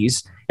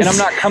 50s and I'm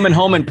not coming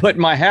home and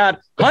putting my hat,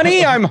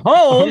 honey, I'm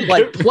home,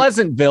 like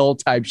Pleasantville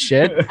type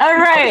shit. All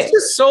right. It's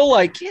just so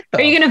like,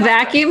 are you going to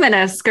vacuum in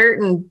a skirt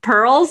and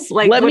pearls?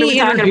 Like, let what me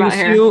introduce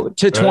you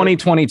to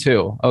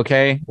 2022.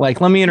 Okay.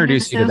 Like, let me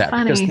introduce you to that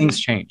because things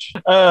change.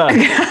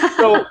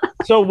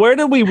 So where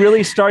did we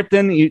really start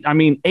then? I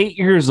mean, 8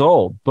 years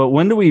old, but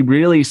when do we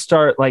really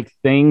start like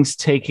things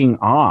taking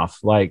off?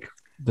 Like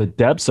the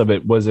depths of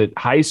it, was it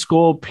high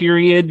school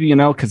period, you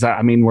know, because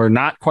I mean, we're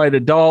not quite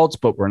adults,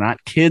 but we're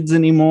not kids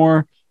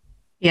anymore.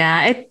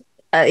 Yeah.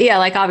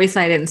 Like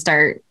obviously I didn't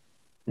start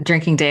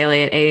drinking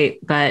daily at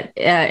 8, but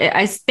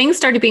things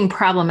started being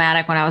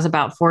problematic when I was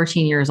about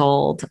 14 years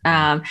old.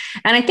 And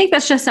I think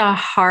that's just a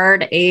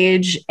hard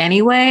age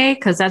anyway,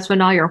 because that's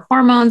when all your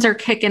hormones are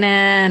kicking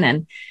in.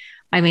 And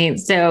I mean,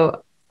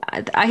 so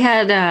I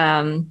had,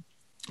 I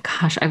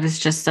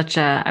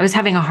was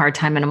having a hard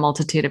time in a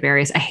multitude of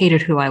areas. I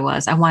hated who I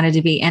was. I wanted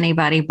to be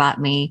anybody but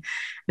me.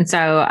 And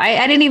so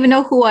I didn't even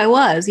know who I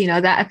was, you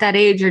know, that at that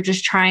age, you're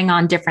just trying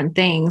on different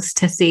things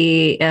to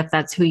see if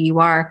that's who you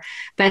are.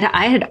 But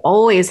I had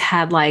always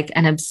had like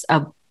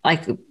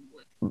like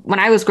when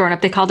I was growing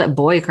up, they called it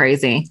boy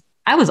crazy.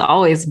 I was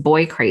always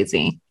boy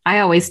crazy.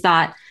 I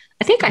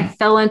think I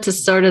fell into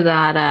sort of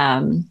that,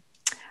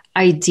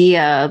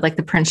 idea, like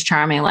the Prince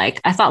Charming, like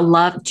I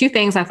thought two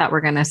things I thought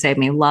were going to save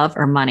me, love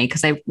or money.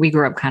 Cause we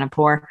grew up kind of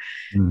poor.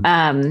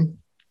 I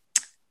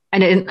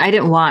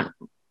didn't want,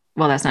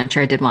 well, that's not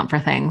true. I did want for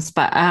things,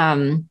 but,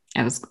 I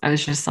was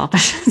just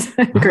selfish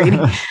and greedy,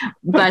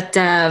 but,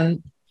 I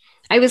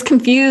was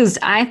confused.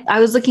 I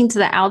was looking to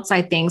the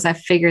outside things. I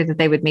figured that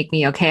they would make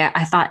me okay.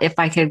 I thought if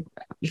I could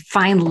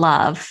find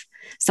love,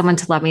 someone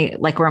to love me,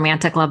 like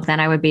romantic love, then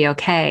I would be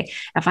okay.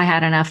 If I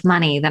had enough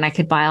money, then I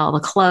could buy all the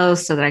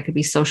clothes so that I could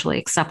be socially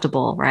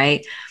acceptable.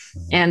 Right.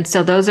 And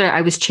so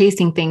I was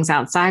chasing things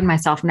outside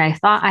myself and I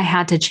thought I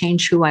had to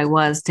change who I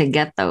was to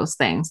get those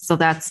things.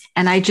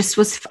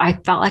 I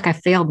felt like I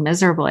failed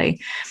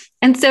miserably.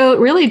 And so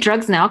really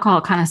drugs and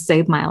alcohol kind of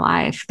saved my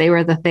life. They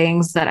were the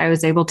things that I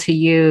was able to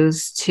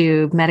use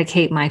to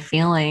medicate my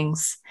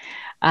feelings.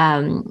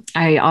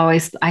 I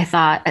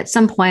thought at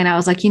some point I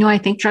was like, I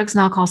think drugs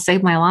and alcohol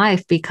saved my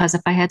life because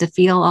if I had to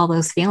feel all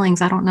those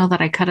feelings, I don't know that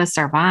I could have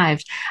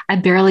survived. I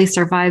barely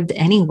survived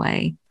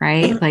anyway.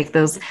 Right. Like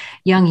those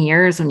young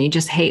years when you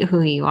just hate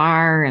who you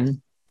are.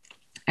 And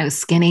I was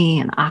skinny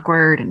and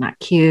awkward and not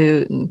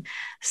cute and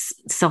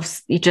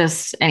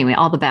anyway,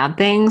 all the bad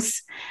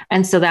things.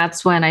 And so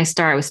that's when I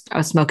was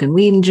smoking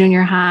weed in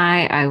junior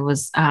high.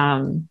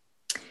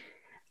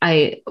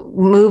 I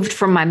moved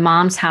from my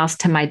mom's house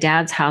to my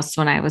dad's house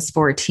when I was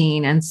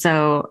 14. And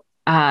so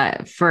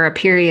for a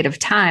period of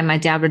time, my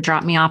dad would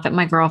drop me off at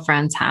my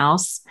girlfriend's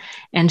house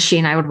and she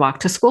and I would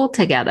walk to school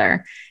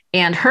together.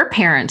 And her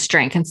parents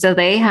drank. And so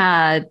they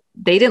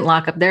didn't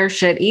lock up their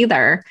shit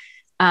either.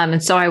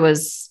 And so I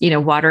was,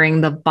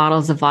 watering the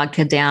bottles of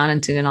vodka down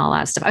and doing all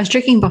that stuff. I was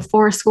drinking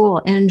before school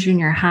in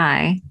junior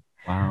high.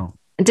 Wow.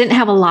 It didn't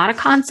have a lot of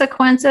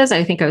consequences.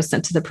 I think I was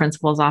sent to the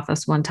principal's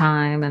office one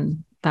time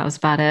and that was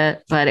about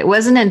it. But it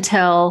wasn't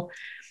until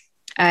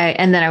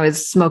and then I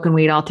was smoking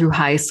weed all through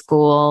high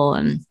school.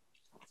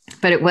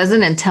 But it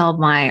wasn't until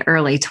my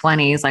early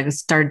 20s, like I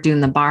started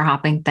doing the bar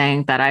hopping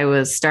thing, that I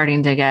was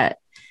starting to get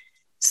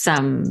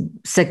some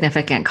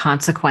significant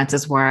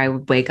consequences where I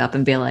would wake up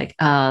and be like,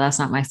 oh, that's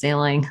not my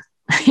ceiling.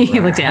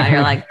 You look down,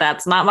 you're like,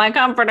 that's not my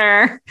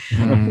comforter.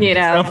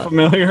 Sound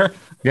familiar?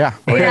 Yeah.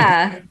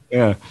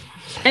 Yeah.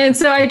 And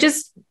so I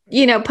just,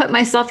 put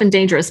myself in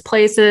dangerous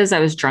places. I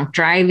was drunk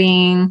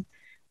driving.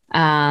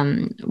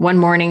 One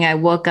morning I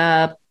woke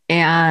up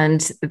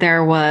and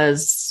there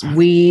was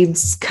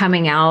weeds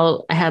coming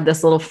out. I had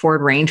this little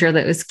Ford Ranger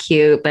that was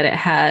cute, but it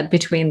had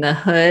between the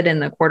hood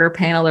and the quarter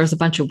panel, there was a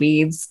bunch of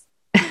weeds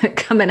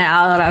coming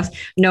out. I have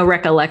no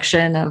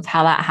recollection of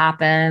how that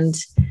happened.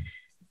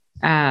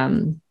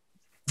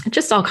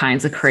 just all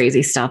kinds of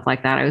crazy stuff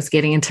like that. I was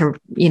getting into,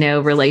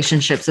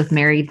 relationships with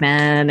married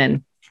men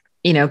and,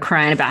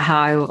 crying about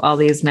how all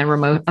these men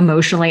were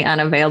emotionally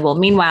unavailable.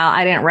 Meanwhile,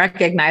 I didn't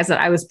recognize that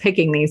I was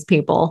picking these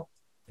people.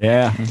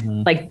 Yeah.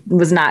 Like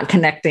was not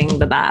connecting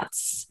the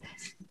dots.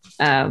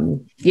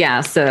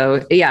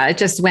 It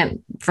just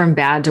went from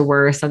bad to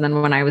worse. And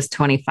then when I was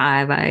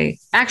 25,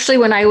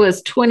 when I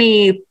was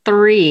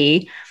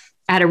 23,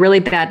 I had a really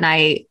bad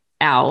night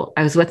out.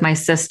 I was with my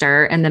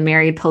sister and the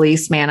married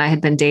policeman I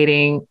had been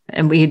dating,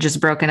 and we had just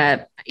broken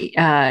up.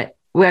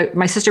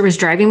 My sister was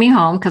driving me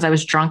home because I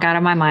was drunk out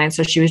of my mind.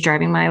 So she was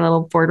driving my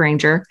little Ford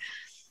Ranger.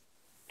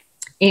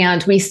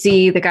 And we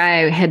see the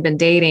guy I had been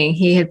dating.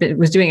 He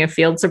was doing a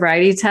field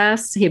sobriety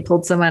test. He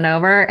pulled someone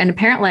over, and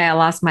apparently I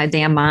lost my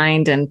damn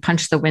mind and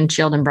punched the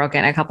windshield and broke it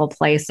in a couple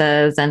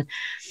places, and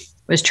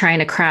was trying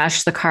to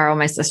crash the car while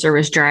my sister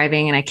was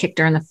driving. And I kicked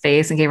her in the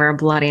face and gave her a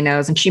bloody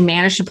nose. And she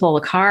managed to pull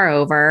the car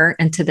over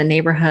into the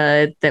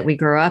neighborhood that we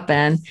grew up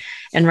in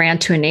and ran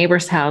to a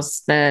neighbor's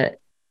house that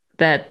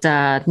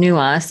knew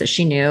us, that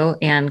she knew,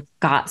 and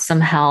got some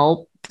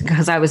help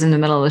because I was in the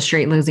middle of the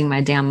street losing my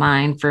damn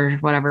mind for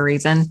whatever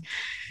reason.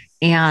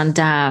 And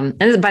by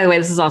the way,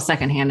 this is all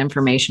secondhand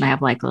information. I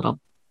have like little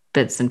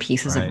bits and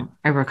pieces of,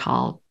 I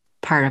recall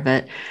part of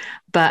it.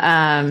 But,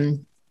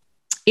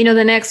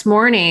 the next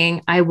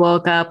morning I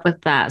woke up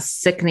with that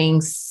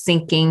sickening,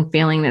 sinking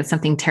feeling that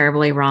something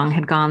terribly wrong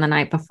had gone the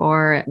night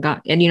before.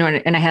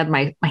 And I had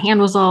my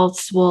hand was all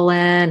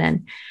swollen,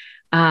 and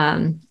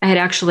I had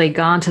actually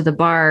gone to the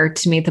bar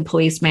to meet the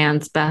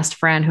policeman's best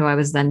friend who I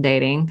was then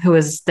dating, who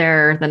was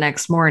there the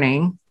next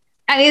morning.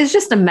 And it was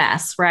just a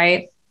mess,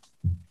 right?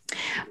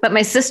 But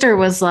my sister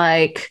was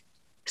like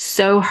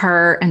so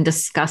hurt and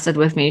disgusted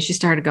with me. She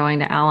started going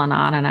to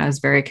Al-Anon, and I was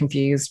very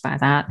confused by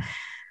that.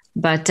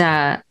 But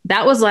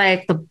that was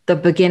like the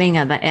beginning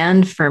of the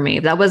end for me.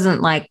 That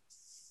wasn't like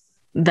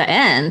the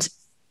end,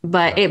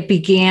 but it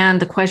began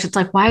the questions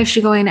like, why is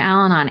she going to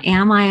Al-Anon?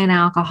 Am I an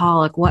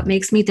alcoholic? What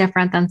makes me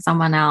different than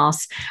someone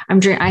else?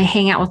 I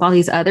hang out with all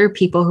these other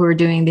people who are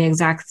doing the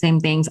exact same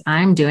things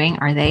I'm doing.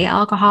 Are they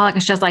alcoholic?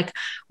 It's just like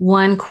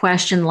one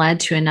question led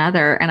to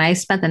another. And I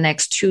spent the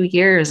next 2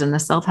 years in the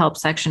self-help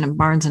section of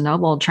Barnes &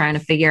 Noble trying to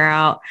figure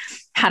out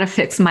how to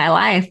fix my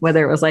life,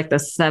 whether it was like the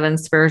 7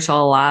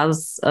 spiritual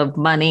laws of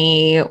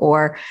money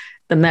or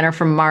the Men Are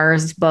From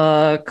Mars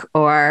book,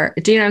 or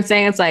do you know what I'm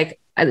saying? It's like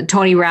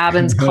Tony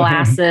Robbins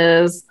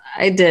classes.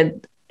 I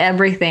did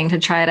everything to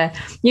try to,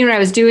 what I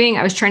was doing?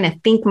 I was trying to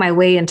think my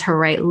way into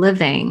right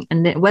living.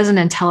 And it wasn't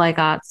until I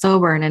got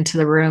sober and into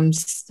the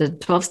rooms, the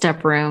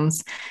 12-step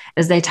rooms,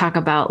 as they talk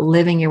about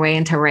living your way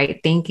into right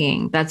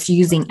thinking. That's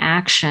using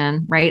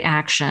action, right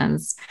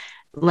actions,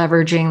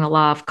 leveraging the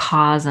law of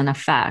cause and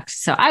effect.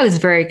 So I was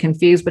very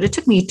confused, but it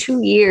took me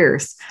 2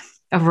 years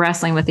of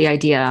wrestling with the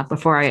idea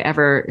before I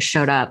ever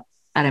showed up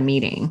at a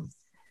meeting.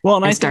 Well,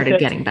 and I started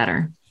getting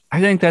better. I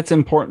think that's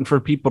important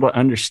for people to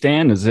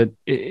understand, is that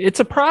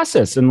it's a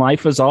process, and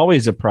life is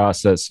always a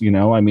process.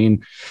 I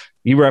mean,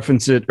 you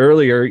referenced it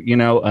earlier,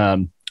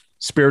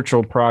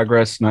 spiritual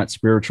progress, not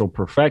spiritual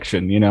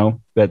perfection,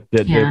 that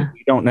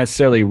we don't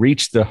necessarily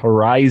reach the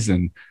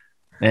horizon,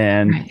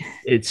 and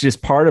it's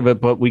just part of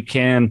it, but we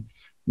can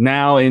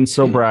now in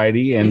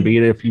sobriety, and be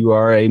it if you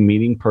are a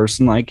meeting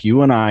person like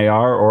you and I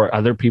are, or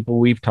other people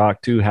we've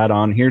talked to had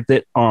on here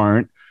that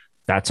aren't,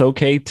 that's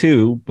okay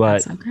too.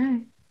 But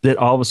that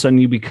all of a sudden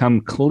you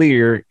become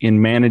clear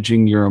in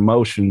managing your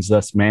emotions,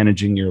 thus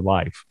managing your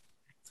life.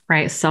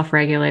 Right.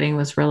 Self-regulating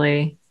was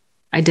really,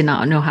 I did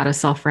not know how to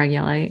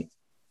self-regulate.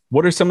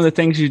 What are some of the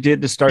things you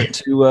did to start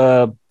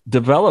to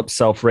develop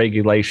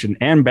self-regulation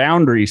and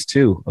boundaries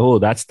too? Oh,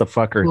 that's the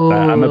fucker.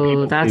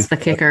 Oh, that's the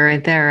kicker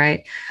right there.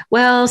 Right.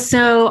 Well,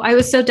 so I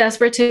was so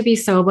desperate to be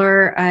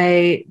sober.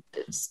 The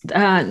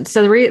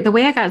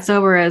way I got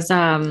sober is,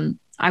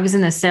 I was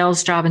in the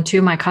sales job, and 2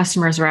 of my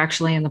customers were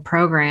actually in the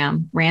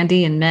program,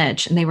 Randy and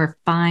Mitch, and they were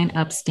fine,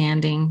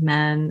 upstanding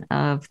men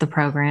of the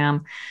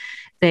program.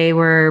 They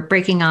were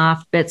breaking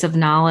off bits of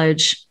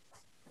knowledge,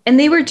 and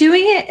they were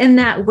doing it in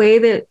that way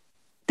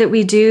that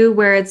we do,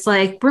 where it's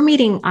like, we're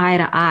meeting eye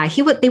to eye.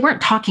 They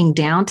weren't talking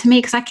down to me,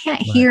 because I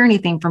can't hear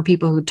anything from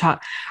people who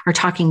are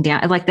talking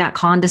down, like that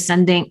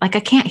condescending, like I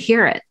can't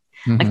hear it.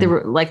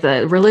 Mm-hmm. Like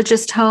the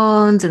religious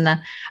tones, and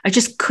I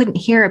just couldn't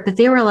hear it. But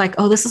they were like,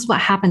 oh, this is what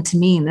happened to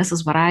me, and this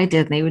is what I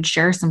did. And they would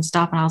share some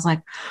stuff, and I was like,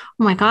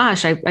 oh my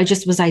gosh, I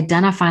just was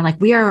identifying, like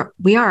we are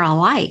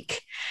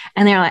alike.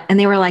 And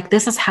they were like,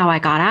 this is how I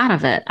got out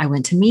of it. I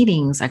went to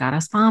meetings, I got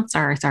a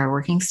sponsor, I started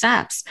working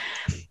steps.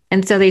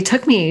 And so they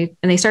took me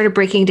and they started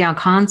breaking down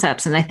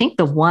concepts. And I think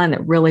the one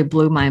that really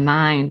blew my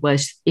mind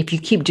was, if you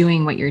keep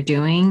doing what you're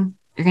doing,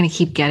 you're going to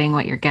keep getting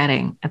what you're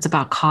getting. It's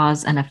about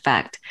cause and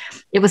effect.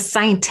 It was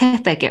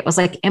scientific. It was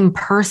like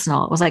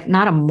impersonal. It was like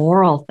not a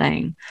moral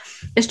thing.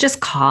 It's just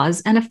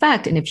cause and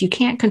effect. And if you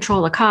can't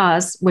control a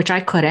cause, which I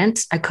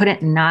couldn't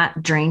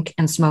not drink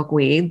and smoke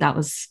weed. That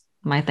was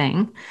my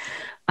thing.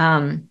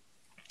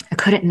 I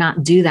couldn't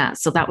not do that.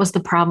 So that was the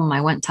problem I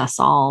went to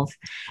solve.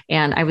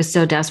 And I was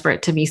so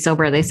desperate to be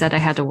sober. They said I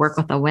had to work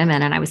with the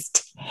women, and I was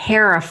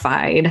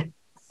terrified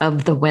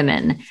of the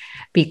women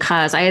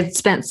because I had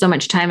spent so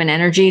much time and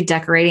energy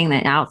decorating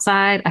the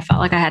outside. I felt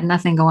like I had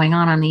nothing going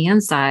on the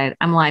inside.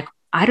 I'm like,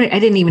 I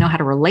didn't even know how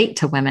to relate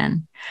to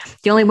women.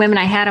 The only women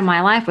I had in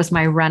my life was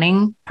my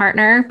running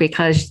partner,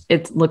 because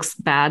it looks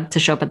bad to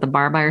show up at the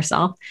bar by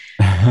herself.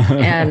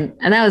 and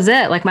that was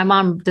it. Like, my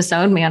mom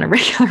disowned me on a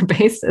regular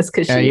basis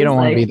because you don't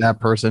want to be that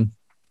person.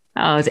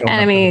 Oh,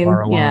 I mean,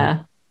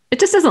 yeah, it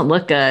just doesn't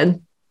look good.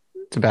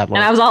 It's a bad look.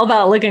 And I was all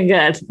about looking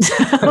good.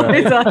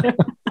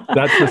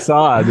 That's the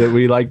facade that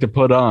we like to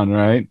put on,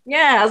 right?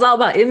 Yeah, I was all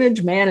about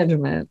image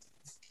management.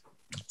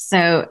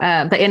 So,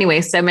 but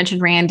anyway, so I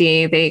mentioned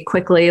Randy. They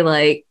quickly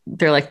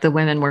they're like, the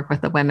women work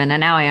with the women.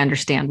 And now I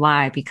understand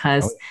why,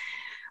 because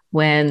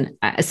I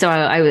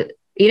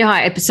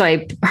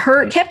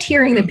kept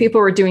hearing that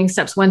people were doing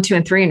steps 1, 2,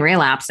 and 3 and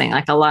relapsing.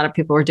 Like, a lot of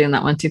people were doing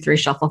that 1, 2, 3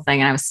 shuffle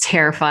thing. And I was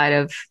terrified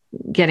of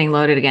getting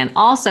loaded again.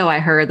 Also, I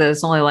heard that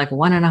it's only like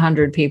 1 in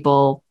 100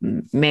 people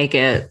make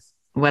it,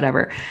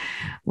 whatever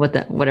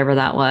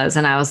that was.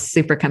 And I was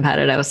super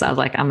competitive. So I was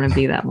like, I'm going to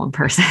be that one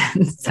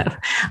person. So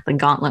the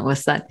gauntlet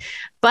was set,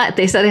 but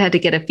they said I had to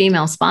get a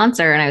female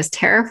sponsor, and I was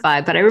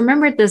terrified. But I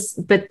remembered this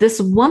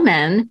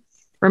woman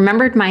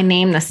remembered my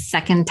name the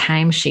second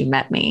time she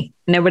met me.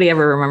 Nobody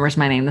ever remembers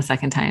my name the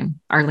second time.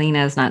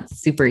 Arlena is not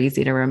super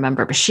easy to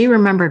remember, but she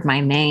remembered my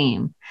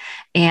name.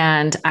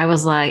 And I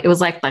was like, it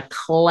was like the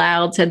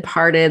clouds had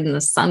parted and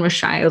the sun was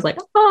shining. I was like,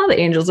 oh, the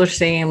angels were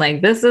singing,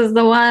 like, this is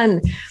the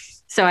one.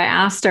 So I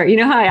asked her, you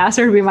know how I asked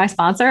her to be my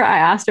sponsor? I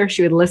asked her if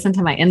she would listen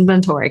to my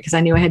inventory, because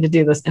I knew I had to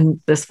do this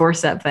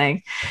 4-step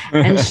thing.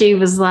 And she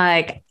was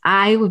like,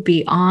 I would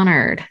be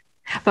honored,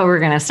 but we're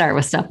going to start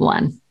with step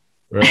 1.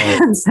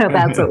 Right. So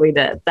that's what we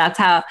did. That's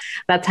how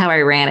I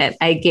ran it.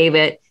 I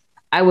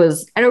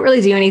don't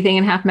really do anything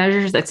in half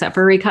measures except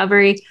for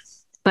recovery,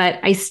 but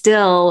I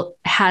still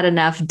had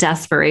enough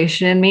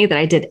desperation in me that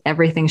I did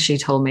everything she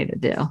told me to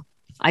do.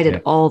 I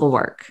did all the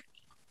work.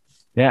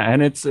 Yeah.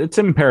 And it's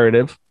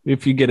imperative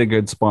if you get a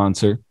good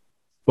sponsor.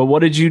 But what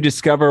did you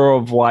discover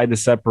of why the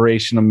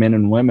separation of men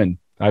and women?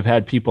 I've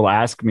had people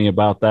ask me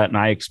about that, and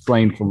I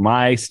explained from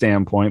my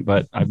standpoint,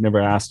 but I've never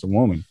asked a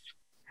woman.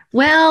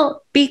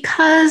 Well,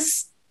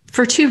 because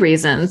for 2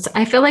 reasons.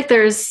 I feel like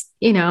there's,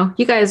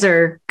 you guys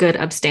are good,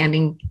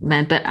 upstanding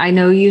men, but I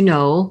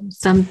know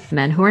some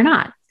men who are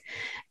not.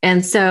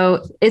 And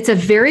so it's a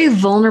very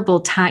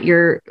vulnerable time.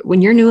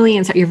 When you're newly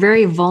inside, you're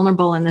very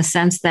vulnerable in the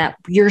sense that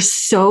you're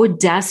so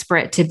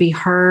desperate to be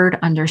heard,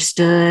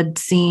 understood,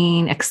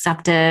 seen,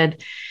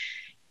 accepted,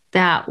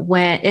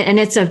 and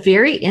it's a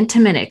very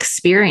intimate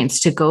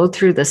experience to go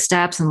through the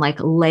steps and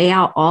lay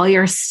out all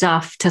your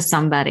stuff to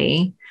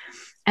somebody.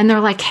 And they're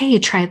like, hey,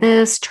 try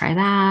this, try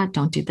that.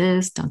 Don't do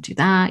this, don't do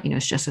that.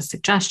 It's just a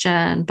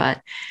suggestion,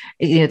 but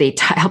they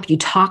help you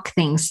talk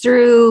things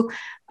through.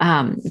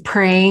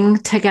 Praying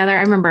together.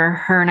 I remember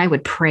her and I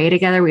would pray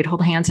together. We'd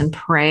hold hands and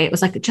pray. It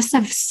was like just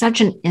such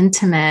an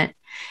intimate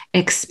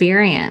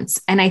experience.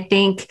 And I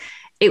think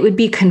it would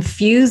be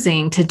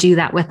confusing to do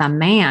that with a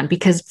man,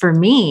 because for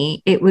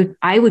me,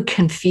 I would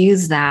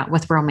confuse that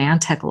with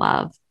romantic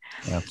love.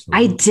 Absolutely.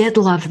 I did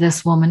love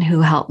this woman who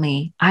helped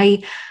me.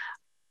 I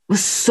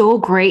was so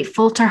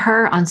grateful to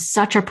her on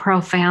such a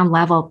profound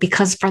level,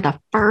 because for the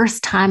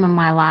first time in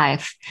my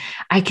life,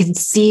 I could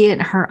see it in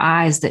her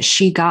eyes that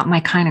she got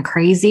my kind of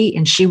crazy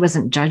and she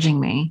wasn't judging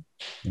me.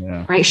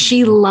 Yeah. Right.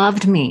 She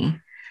loved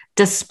me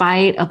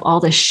despite of all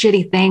the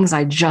shitty things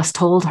I just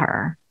told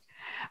her.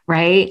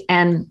 Right.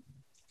 And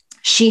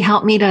she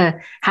helped me to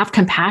have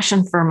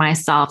compassion for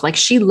myself. Like,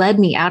 she led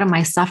me out of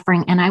my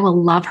suffering, and I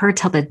will love her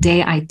till the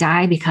day I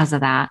die because of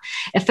that.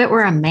 If it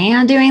were a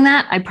man doing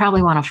that, I'd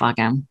probably want to fuck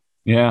him.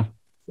 Yeah,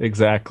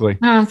 exactly. You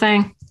know what I'm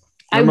saying?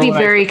 I would be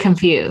very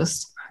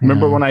confused.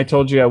 Remember when I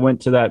told you I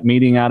went to that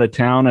meeting out of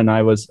town, and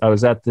I was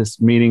at this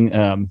meeting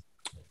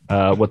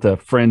with a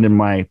friend in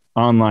my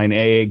online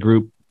AA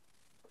group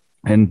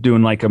and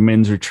doing like a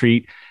men's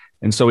retreat.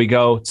 And so we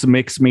go, it's a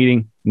mixed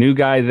meeting, new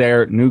guy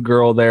there, new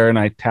girl there. And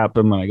I tap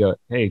him and I go,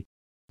 hey,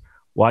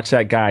 watch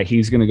that guy.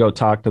 He's going to go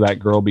talk to that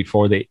girl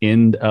before the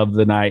end of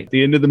the night. At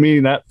the end of the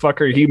meeting, that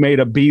fucker, he made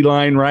a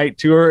beeline right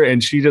to her.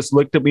 And she just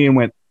looked at me and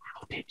went,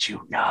 did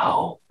you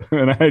know?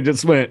 And I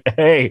just went,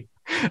 hey,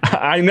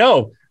 I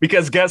know,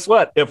 because guess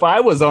what? If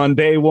I was on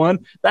day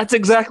one, that's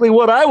exactly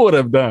what I would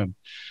have done.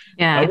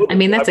 Yeah. I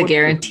mean, that's a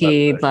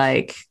guaranteed,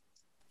 I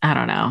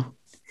don't know.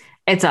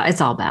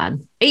 It's all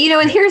bad.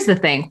 And here's the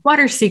thing,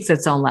 water seeks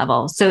its own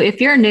level. So if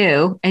you're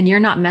new and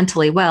you're not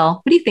mentally well,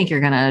 what do you think you're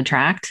going to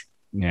attract?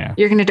 Yeah.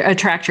 You're going to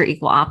attract your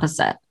equal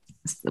opposite.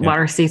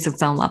 Water seeks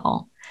its own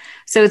level.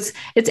 So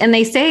and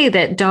they say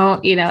that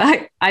don't,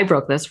 I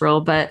broke this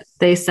rule, but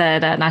they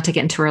said not to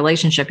get into a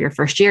relationship your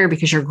first year,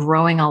 because you're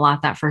growing a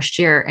lot that first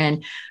year.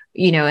 And,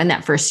 in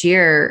that first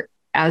year,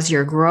 as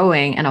you're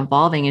growing and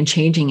evolving and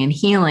changing and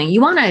healing,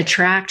 you want to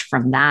attract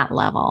from that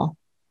level.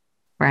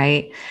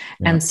 Right.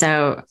 Yeah. And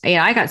so,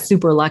 I got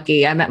super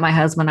lucky. I met my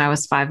husband. I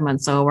was 5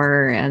 months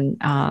sober, and,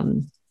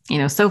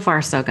 so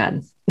far so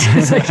good.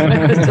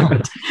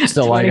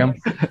 Still like him.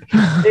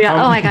 Yeah.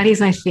 Oh my God, he's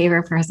my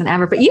favorite person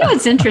ever. But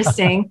what's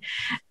interesting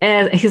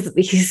is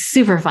he's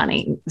super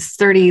funny. He's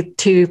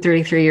 32,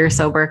 33 years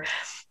sober.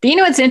 But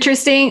what's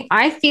interesting?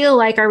 I feel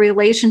like our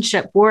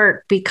relationship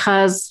worked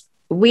because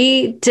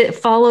we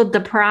followed the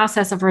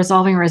process of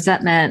resolving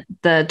resentment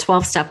the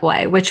 12-step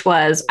way, which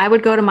was I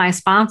would go to my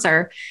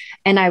sponsor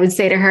and I would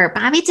say to her,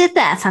 Bobby did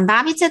this and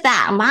Bobby did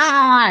that.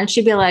 And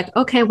she'd be like,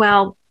 okay,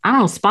 well, I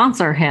don't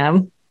sponsor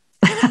him.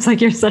 I was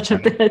like, you're such a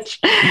bitch.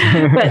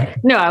 But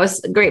no, I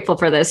was grateful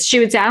for this. She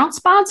would say, I don't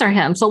sponsor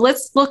him. So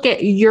let's look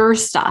at your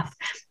stuff.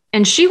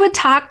 And she would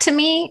talk to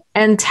me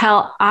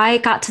until I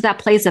got to that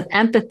place of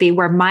empathy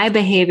where my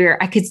behavior,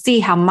 I could see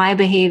how my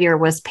behavior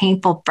was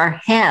painful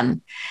for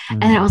him.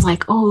 Mm-hmm. And I was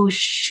like, oh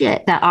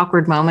shit, that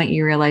awkward moment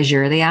you realize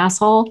you're the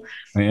asshole.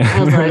 Yeah.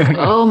 I was like,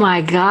 oh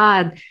my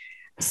God.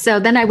 So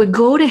then I would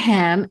go to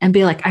him and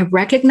be like, I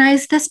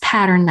recognize this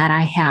pattern that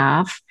I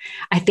have.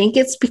 I think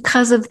it's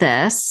because of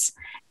this.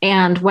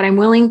 And what I'm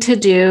willing to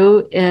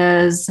do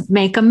is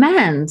make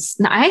amends.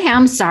 Now, I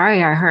am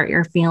sorry I hurt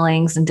your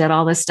feelings and did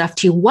all this stuff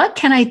to you. What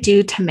can I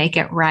do to make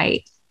it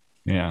right?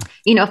 Yeah.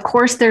 Of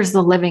course, there's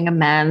the living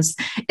amends.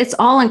 It's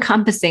all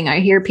encompassing. I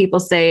hear people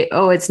say,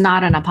 oh, it's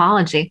not an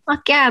apology.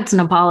 Well, yeah, it's an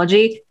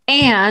apology.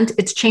 And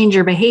it's change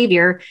your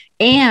behavior.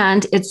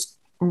 And it's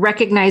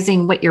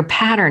recognizing what your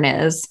pattern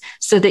is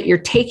so that you're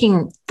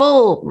taking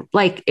full,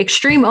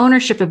 extreme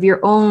ownership of your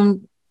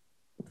own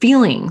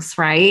feelings,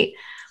 right?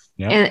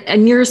 Yep.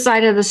 And your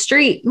side of the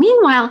street.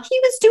 Meanwhile, he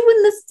was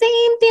doing the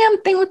same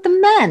damn thing with the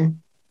men.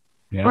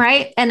 Yep.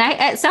 Right. And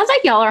it sounds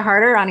like y'all are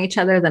harder on each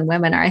other than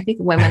women are. I think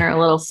women are a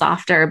little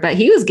softer, but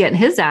he was getting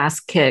his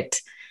ass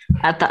kicked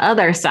at the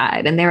other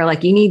side. And they were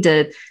like, you need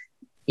to,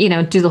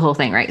 do the whole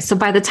thing. Right. So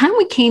by the time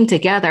we came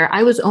together,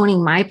 I was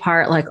owning my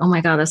part. Like, oh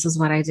my God, this is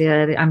what I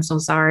did. I'm so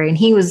sorry. And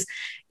he was,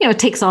 it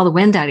takes all the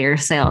wind out of your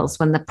sails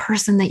when the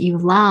person that you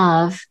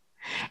love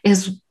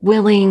is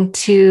willing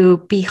to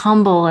be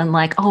humble and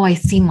like, oh, I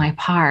see my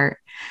part.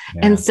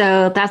 Yeah. And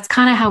so that's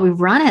kind of how we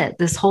run it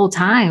this whole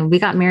time. We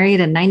got married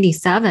in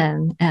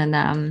 97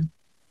 and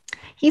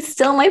he's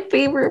still my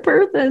favorite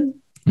person.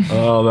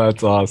 Oh,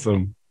 that's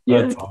awesome.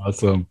 That's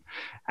awesome.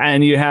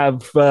 And you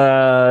have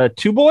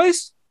 2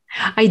 boys?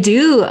 I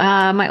do.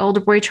 My older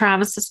boy,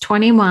 Travis, is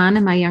 21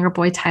 and my younger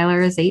boy,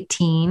 Tyler, is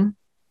 18.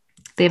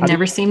 They've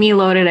never seen me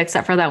loaded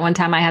except for that one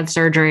time I had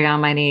surgery on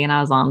my knee and I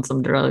was on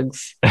some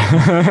drugs.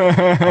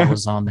 I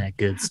was on that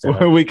good stuff.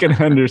 Well, we can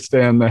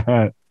understand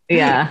that.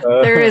 Yeah,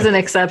 there is an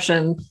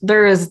exception.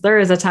 There is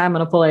a time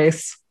and a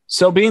place.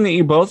 So being that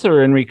you both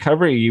are in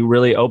recovery, you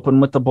really open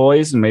with the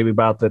boys and maybe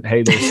about that,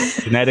 hey, there's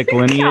genetic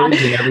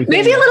lineage and everything.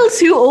 Maybe a little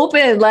too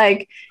open.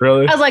 Like,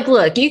 really? I was like,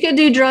 look, you could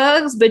do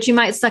drugs, but you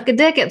might suck a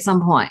dick at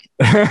some point.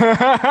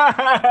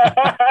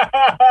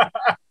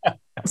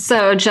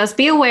 So just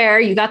be aware,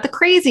 you got the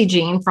crazy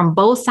gene from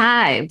both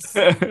sides.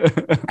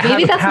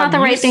 Maybe that's not the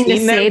right thing to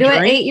say to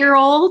an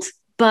 8-year-old,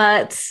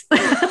 but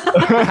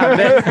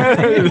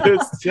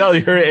tell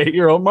your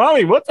 8-year-old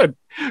mommy, what's a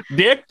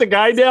dick? The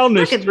guy down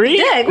the street?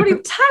 Dick. What are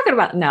you talking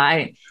about?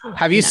 No,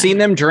 have you seen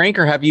them drink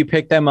or have you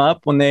picked them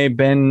up when they've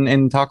been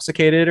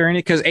intoxicated or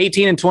anything? Because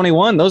 18 and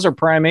 21, those are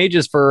prime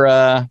ages for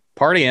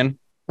partying.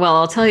 Well,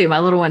 I'll tell you, my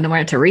little one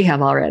went to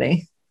rehab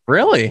already.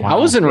 Really? Wow. I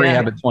was in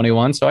rehab at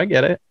 21, so I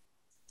get it.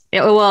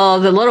 Well,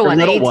 the little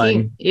one, 18.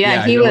 One.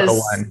 Yeah, he was,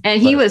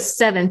 he was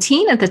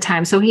 17 at the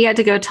time. So he had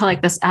to go to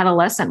like this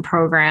adolescent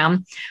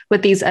program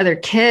with these other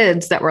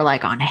kids that were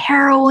like on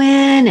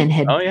heroin and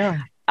had,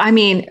 I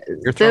mean,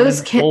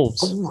 those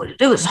kids,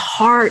 it was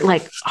hard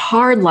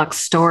luck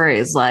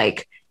stories.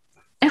 Like,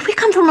 if we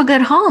come from a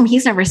good home,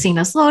 he's never seen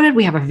us loaded.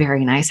 We have a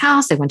very nice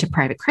house. They went to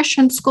private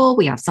Christian school.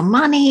 We have some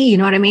money. You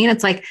know what I mean?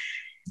 It's like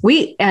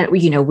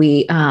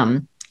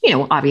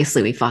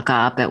obviously we fuck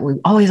up, but we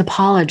always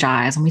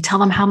apologize and we tell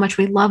them how much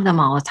we love them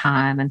all the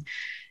time.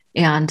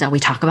 And we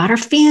talk about our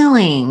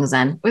feelings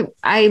and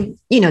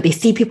they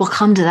see people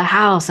come to the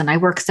house and I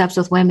work steps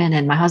with women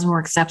and my husband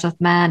works steps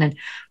with men. And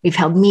we've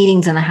held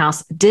meetings in the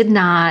house. It did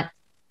not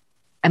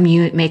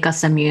make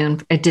us immune.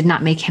 It did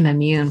not make him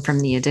immune from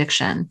the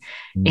addiction.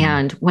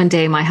 And one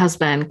day my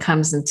husband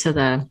comes into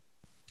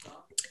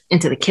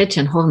the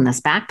kitchen holding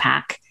this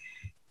backpack.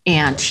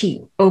 And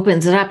he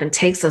opens it up and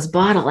takes this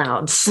bottle out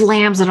and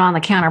slams it on the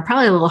counter,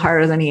 probably a little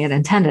harder than he had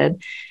intended.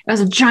 It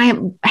was a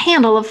giant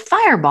handle of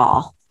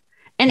Fireball.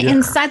 And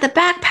inside the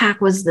backpack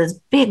was this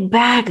big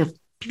bag of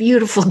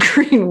beautiful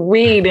green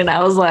weed. And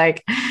I was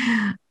like,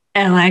 oh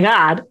my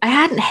God, I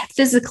hadn't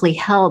physically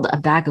held a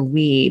bag of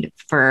weed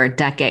for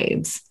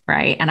decades.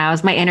 Right. And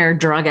my inner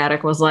drug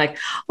addict was like,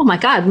 oh my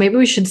God, maybe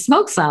we should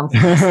smoke some. Who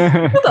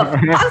said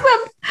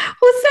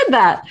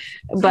that?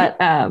 But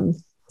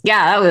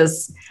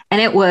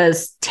it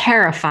was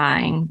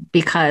terrifying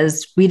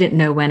because we didn't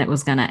know when it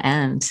was going to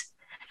end.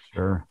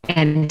 Sure.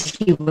 And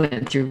he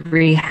went through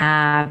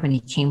rehab and he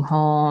came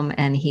home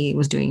and he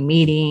was doing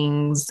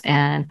meetings.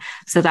 And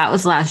so that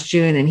was last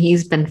June and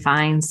he's been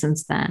fine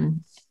since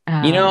then.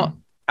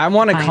 I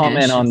want to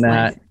comment on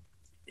that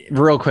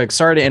real quick,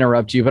 sorry to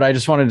interrupt you, but I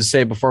just wanted to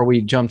say before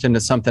we jumped into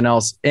something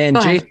else, and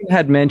Jason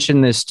had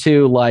mentioned this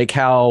too, like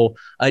how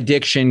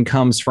addiction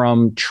comes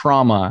from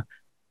trauma.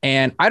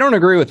 And I don't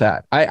agree with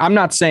that. I'm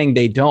not saying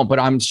they don't, but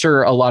I'm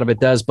sure a lot of it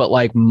does. But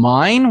like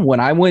mine, when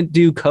I went to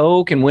do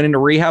coke and went into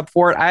rehab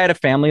for it, I had a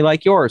family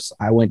like yours.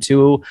 I went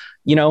to,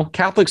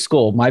 Catholic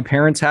school. My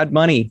parents had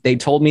money. They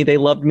told me they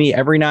loved me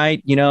every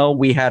night.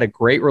 We had a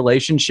great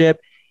relationship,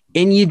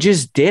 and you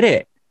just did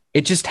it.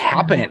 It just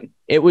happened.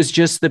 It was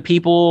just the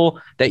people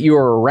that you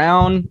were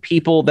around,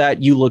 people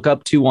that you look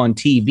up to on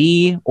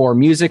TV or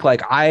music.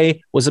 Like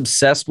I was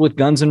obsessed with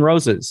Guns N'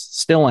 Roses,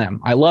 still am.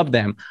 I love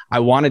them. I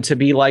wanted to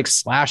be like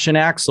Slash and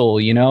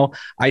Axl,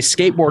 I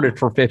skateboarded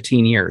for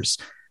 15 years.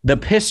 The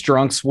Piss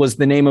Drunks was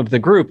the name of the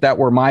group that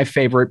were my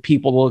favorite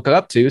people to look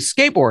up to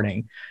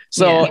skateboarding.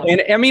 So,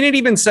 And I mean, it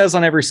even says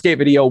on every skate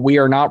video, we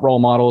are not role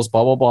models,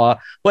 blah, blah, blah.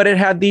 But it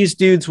had these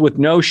dudes with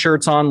no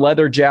shirts on,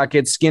 leather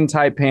jackets, skin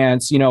tight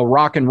pants,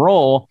 rock and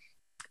roll,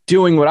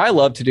 doing what I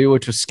love to do,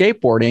 which was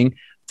skateboarding.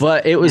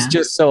 But it was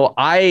just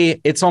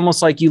it's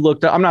almost like you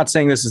looked up. I'm not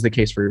saying this is the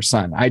case for your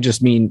son. I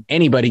just mean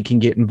anybody can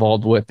get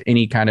involved with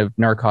any kind of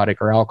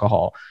narcotic or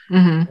alcohol,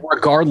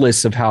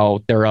 regardless of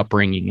how their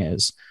upbringing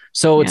is.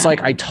 So it's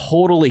like, I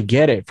totally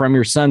get it from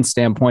your son's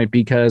standpoint,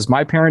 because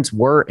my parents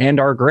were and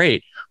are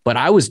great, but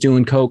I was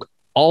doing coke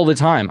all the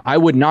time. I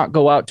would not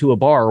go out to a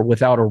bar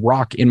without a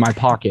rock in my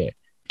pocket.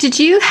 Did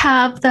you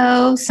have,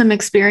 though, some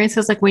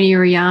experiences like when you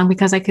were young?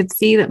 Because I could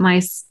see that my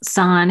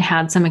son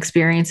had some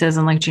experiences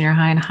in like junior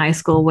high and high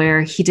school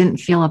where he didn't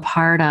feel a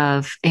part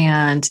of,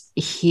 and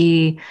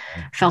he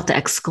felt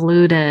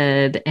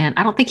excluded. And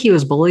I don't think he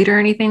was bullied or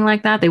anything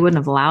like that. They wouldn't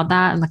have allowed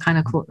that in the kind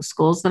of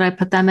schools that I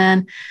put them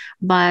in.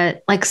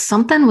 But like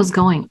something was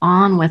going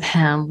on with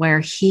him where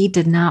he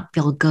did not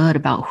feel good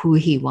about who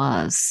he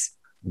was.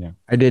 Yeah,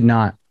 I did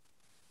not.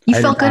 You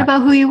felt good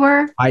about who you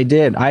were? I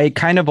did.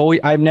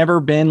 I've never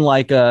been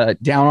like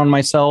down on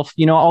myself.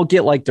 I'll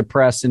get like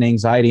depressed and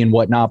anxiety and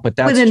whatnot, but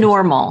that's within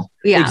normal.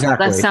 Yeah.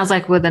 Exactly. That sounds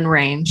like within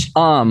range.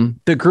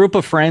 The group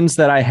of friends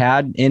that I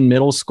had in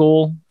middle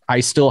school,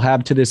 I still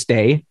have to this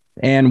day.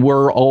 And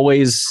we're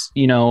always,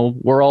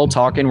 we're all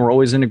talking. We're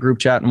always in a group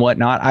chat and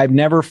whatnot. I've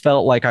never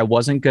felt like I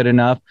wasn't good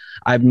enough.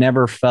 I've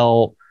never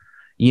felt,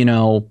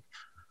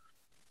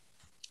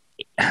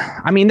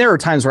 I mean, there are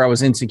times where I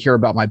was insecure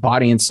about my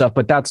body and stuff,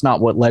 but that's not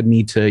what led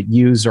me to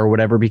use or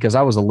whatever, because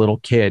I was a little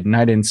kid and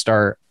I didn't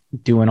start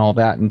doing all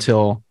that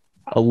until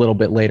a little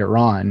bit later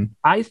on.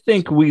 I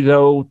think we,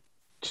 though,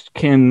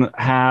 can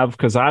have,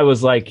 because I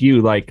was like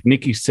you, like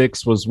Nikki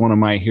Sixx was one of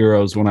my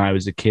heroes when I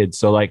was a kid.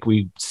 So like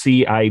we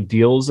see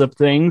ideals of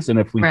things. And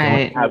if we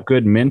don't have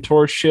good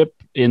mentorship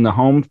in the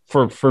home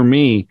for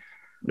me,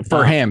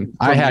 for him,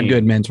 I had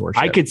good mentorship.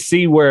 I could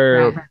see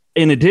where,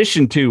 in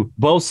addition to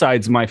both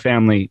sides of my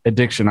family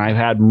addiction, I've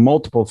had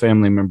multiple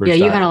family members. Yeah,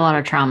 you had a lot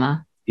of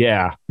trauma.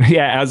 Yeah.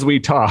 As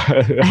we talk.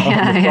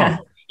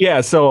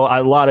 Yeah. So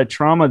a lot of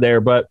trauma there.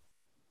 But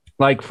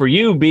like for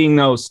you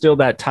being still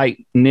that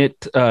tight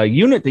knit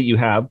unit that you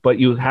have, but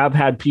you have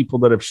had people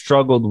that have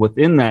struggled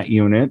within that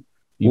unit.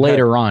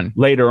 Later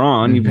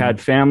on, you've had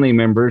family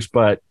members,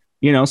 but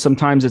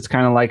sometimes it's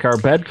kind of like our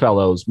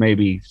bedfellows,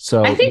 maybe.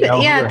 So I think,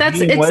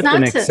 it's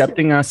not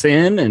accepting us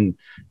in. And,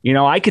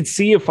 I could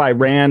see if I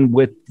ran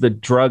with the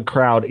drug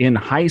crowd in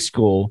high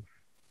school,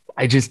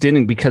 I just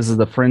didn't, because of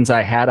the friends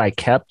I had, I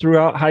kept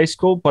throughout high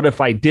school. But if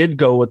I did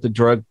go with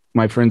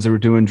my friends that were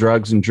doing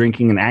drugs and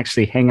drinking and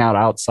actually hang out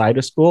outside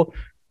of school,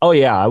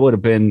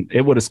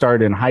 it would have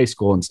started in high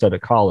school instead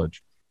of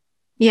college.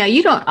 Yeah,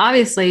 you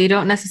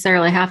don't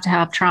necessarily have to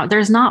have trauma.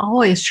 There's not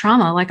always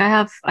trauma. Like I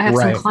have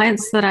some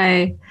clients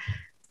that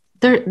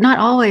they're not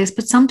always,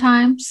 but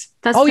sometimes.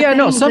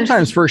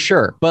 Sometimes for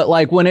sure. But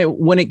like when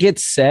it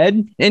gets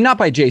said, and not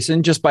by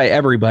Jason, just by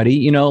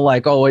everybody,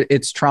 like, oh,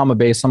 it's trauma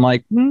based. I'm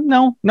like,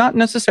 no, not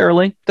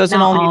necessarily.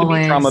 Doesn't all need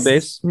to be trauma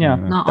based. Yeah,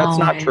 that's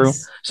not true.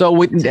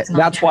 So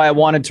that's why I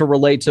wanted to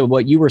relate to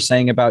what you were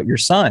saying about your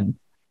son.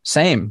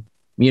 Same.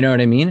 You know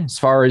what I mean? As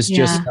far as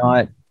just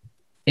not,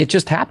 it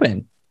just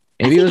happened.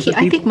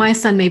 I think my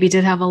son maybe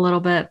did have a little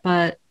bit,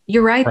 but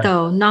you're right.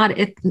 Though.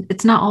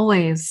 It's not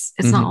always.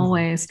 It's not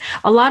always.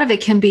 A lot of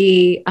it can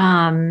be,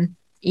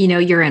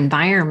 your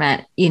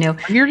environment,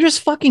 You're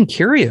just fucking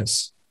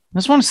curious. I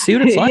just want to see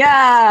what it's like.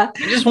 Yeah.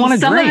 You just want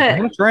to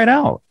drink. Let's try it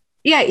out.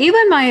 Yeah.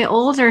 Even my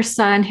older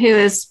son, who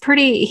is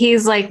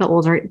he's like the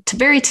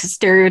very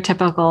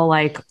stereotypical,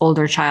 like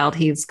older child.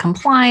 He's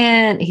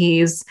compliant.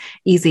 He's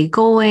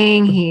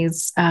easygoing.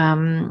 He's,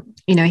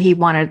 he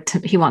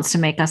wants to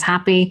make us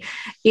happy.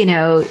 He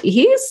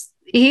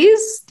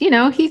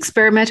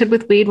experimented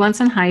with weed once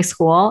in high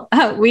school.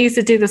 We used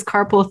to do this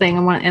carpool thing.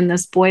 And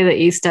this boy that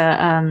used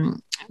to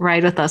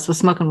ride with us was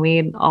smoking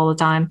weed all the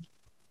time.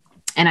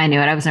 And I knew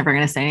it. I was never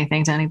going to say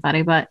anything to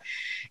anybody, but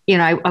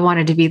I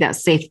wanted to be that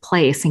safe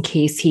place in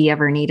case he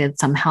ever needed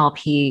some help.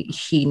 He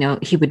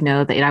would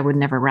know that I would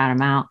never rat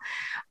him out.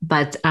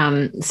 But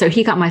so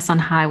he got my son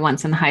high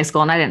once in high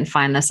school, and I didn't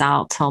find this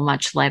out till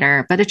much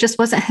later, but it just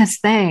wasn't his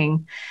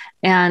thing.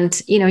 And,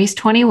 he's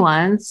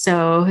 21.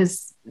 So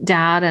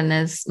dad and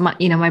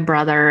my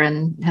brother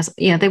and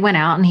they went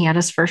out and he had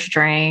his first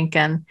drink.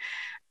 And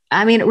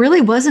I mean, it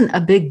really wasn't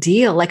a big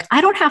deal. Like, I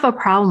don't have a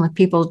problem with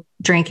people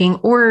drinking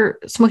or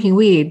smoking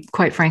weed,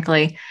 quite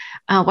frankly.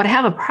 What I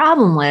have a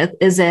problem with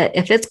is that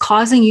if it's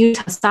causing you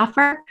to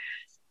suffer,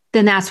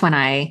 then that's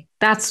when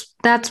that's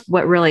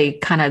what really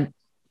kind of,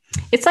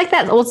 it's like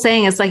that old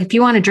saying. It's like, if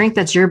you want to drink,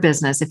 that's your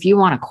business. If you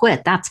want to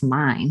quit, that's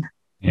mine.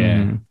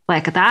 Yeah.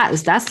 Like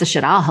that's the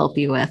shit I'll help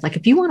you with. Like,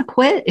 if you want to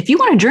quit, if you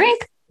want to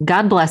drink,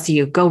 God bless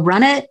you. Go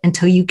run it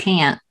until you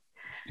can't.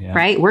 Yeah.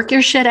 Right. Work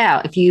your shit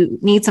out. If you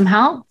need some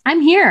help,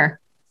 I'm here.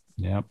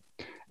 Yep.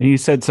 And you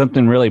said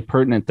something really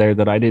pertinent there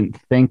that I didn't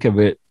think of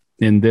it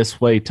in this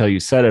way till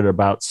you said it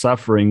about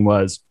suffering.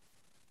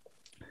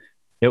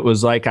 It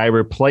was like I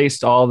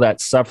replaced all that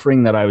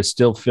suffering that I was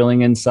still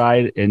feeling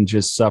inside and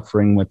just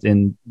suffering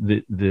within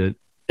the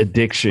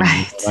addiction. Right.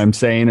 You know what I'm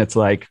saying? It's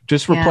like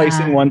just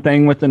replacing one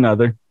thing with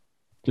another.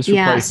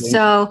 Replacing.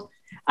 So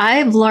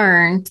I've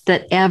learned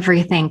that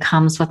everything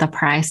comes with a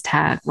price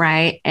tag,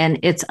 right? And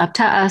it's up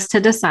to us to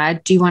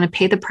decide, do you want to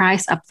pay the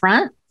price up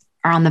front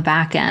or on the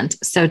back end?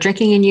 So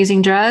drinking and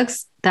using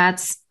drugs,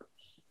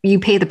 you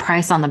pay the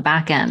price on the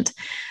back end.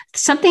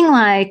 Something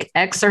like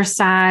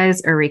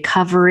exercise or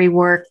recovery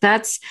work,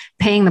 that's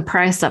paying the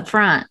price up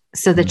front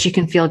so that you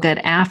can feel good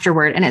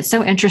afterward. And it's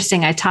so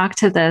interesting. I talked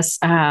to this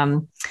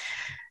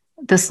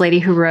lady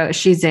who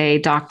she's a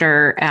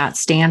doctor at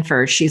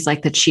Stanford. She's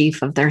like the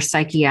chief of their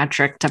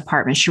psychiatric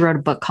department. She wrote a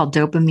book called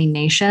Dopamine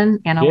Nation,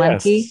 Anna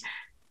Lembke.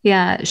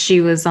 Yeah, she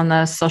was on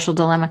The Social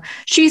Dilemma.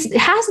 She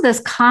has this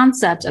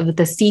concept of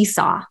the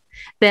seesaw,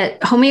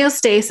 that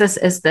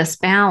homeostasis is this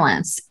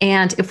balance.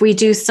 And if we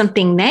do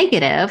something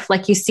negative,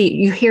 like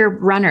you hear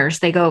runners,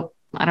 they go,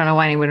 I don't know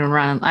why anyone would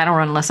run. I don't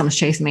run unless someone's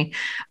chasing me.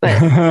 But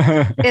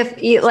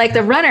if you, like,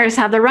 the runners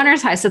have the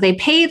runner's high, so they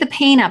pay the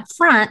pain up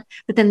front,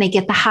 but then they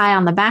get the high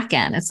on the back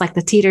end. It's like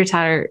the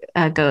teeter-totter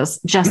goes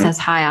just as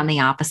high on the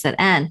opposite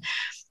end.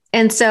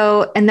 And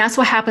that's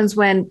what happens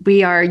when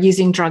we are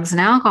using drugs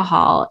and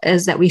alcohol,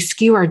 is that we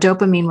skew our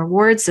dopamine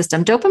reward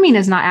system. Dopamine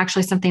is not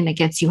actually something that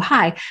gets you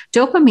high.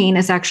 Dopamine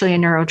is actually a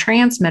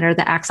neurotransmitter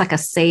that acts like a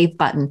save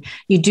button.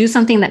 You do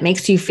something that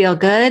makes you feel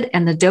good,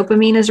 and the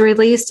dopamine is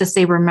released to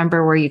say,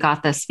 remember where you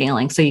got this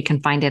feeling so you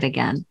can find it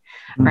again.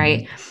 Mm-hmm.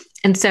 Right.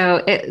 And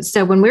so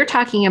when we're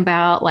talking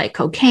about like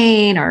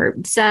cocaine or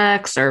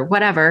sex or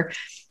whatever,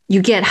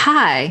 you get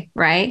high,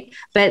 right?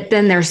 But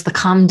then there's the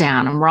come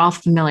down, and we're all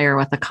familiar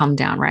with the come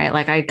down, right?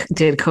 Like, I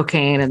did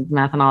cocaine and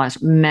meth and all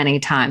that many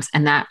times,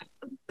 and that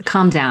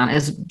come down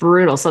is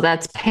brutal. So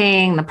that's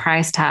paying the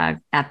price tag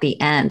at the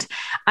end.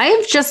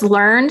 I've just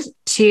learned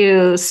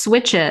to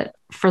switch it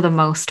for the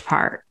most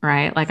part,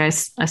 right? Like, I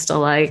still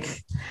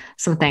like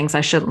some things I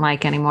shouldn't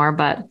like anymore,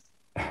 but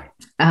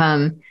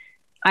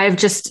I've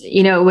just,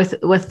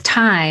 with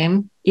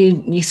time,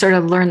 you sort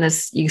of learn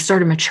this, you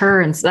sort of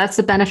mature. And so that's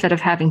the benefit of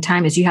having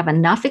time, is you have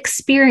enough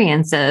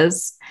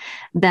experiences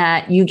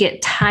that you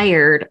get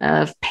tired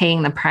of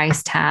paying the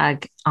price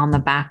tag on the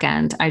back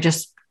end. I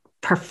just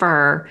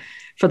prefer,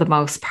 for the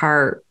most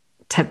part,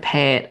 to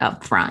pay it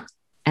up front.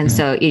 And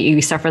so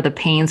you suffer the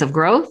pains of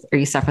growth, or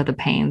you suffer the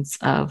pains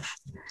of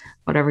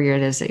whatever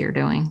it is that you're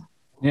doing.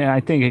 Yeah,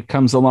 I think it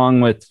comes along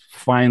with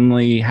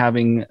finally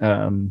having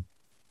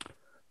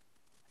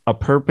a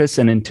purpose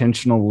and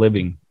intentional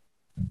living.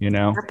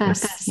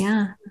 Purpose.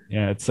 Yeah.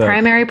 It's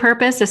primary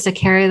purpose is to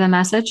carry the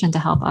message and to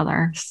help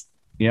others.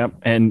 Yep.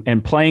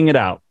 And playing it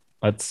out.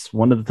 That's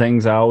one of the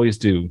things I always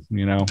do.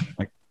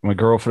 Like, my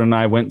girlfriend and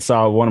I went and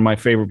saw one of my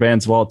favorite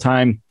bands of all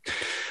time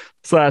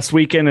this last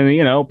weekend,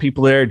 and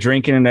people there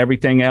drinking and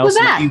everything else.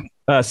 Who's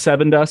that?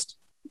 Seven Dust.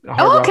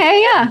 Oh,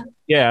 okay. Yeah.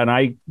 Yeah. And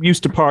I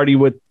used to party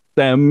with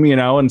them,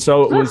 and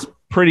so it was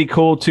pretty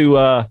cool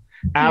to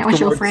afterwards,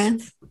 your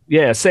friends.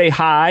 Yeah, say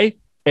hi.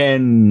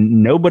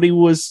 And nobody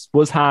was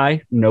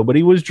high.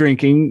 Nobody was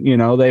drinking.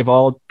 They've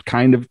all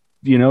kind of,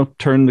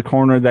 turned the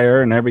corner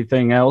there and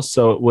everything else.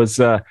 So it was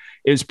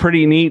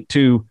pretty neat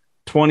to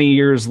 20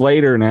 years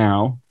later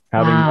now,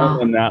 having known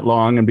them that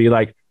long, and be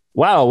like,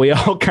 wow, we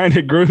all kind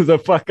of grew the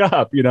fuck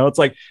up. It's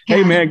like,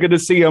 hey man, good to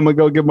see you. I'm gonna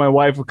go give my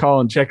wife a call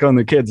and check on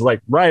the kids.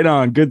 Like, right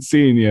on. Good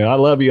seeing you. I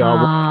love you all.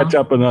 We'll catch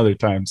up another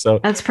time. So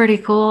that's pretty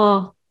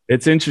cool.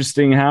 It's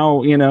interesting how,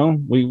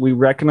 we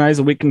recognize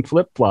that we can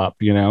flip flop,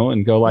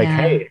 and go like,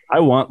 hey,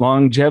 I want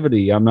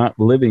longevity. I'm not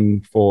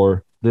living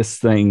for this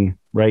thing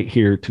right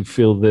here to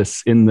feel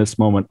this in this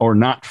moment, or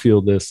not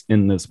feel this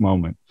in this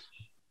moment.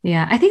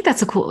 Yeah. I think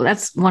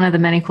that's one of the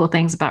many cool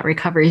things about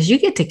recovery, is you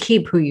get to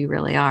keep who you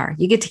really are.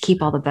 You get to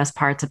keep all the best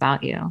parts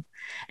about you,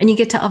 and you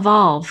get to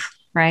evolve,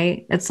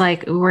 right? It's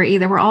like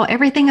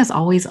everything is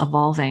always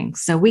evolving.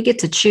 So we get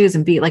to choose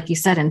and be, like you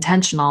said,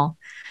 intentional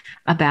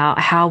about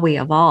how we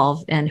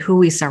evolve and who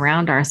we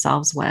surround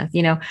ourselves with.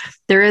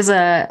 There is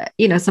I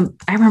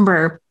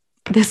remember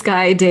this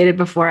guy I dated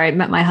before I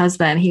met my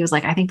husband. He was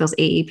like, I think those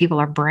AE people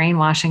are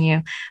brainwashing you.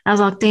 And I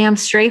was like, damn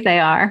straight they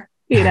are.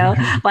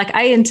 Like,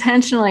 I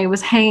intentionally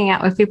was hanging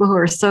out with people who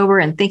are sober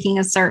and thinking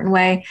a certain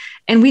way.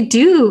 And we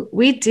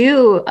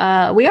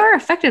are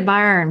affected by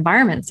our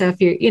environment. So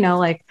if you're,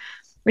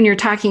 when you're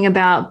talking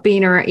about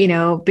being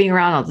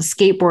around all the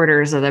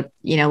skateboarders or the,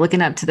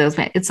 looking up to those,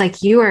 it's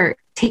like you're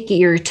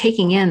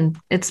taking in,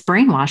 it's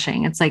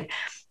brainwashing. It's like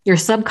your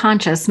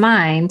subconscious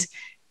mind.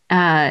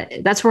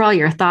 That's where all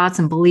your thoughts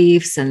and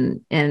beliefs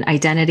and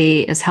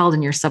identity is held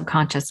in your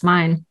subconscious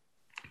mind.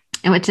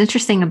 And what's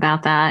interesting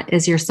about that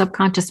is your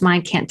subconscious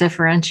mind can't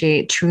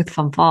differentiate truth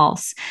from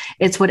false.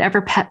 It's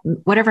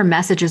whatever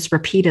message is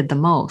repeated the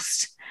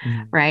most.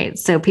 Right.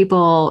 So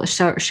people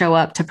show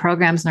up to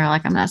programs and they're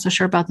like, I'm not so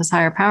sure about this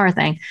higher power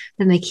thing.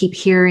 Then they keep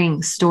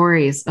hearing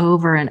stories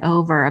over and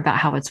over about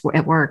how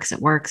it works.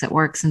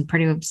 And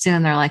pretty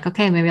soon they're like,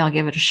 okay, maybe I'll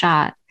give it a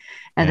shot.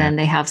 And then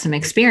they have some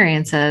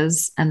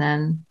experiences and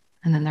then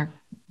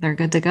they're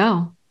good to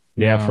go.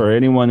 Yeah. Wow. For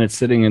anyone that's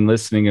sitting and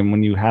listening, and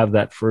when you have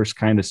that first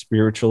kind of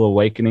spiritual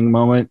awakening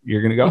moment,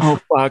 you're going to go,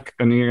 oh, fuck.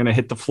 And you're going to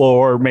hit the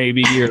floor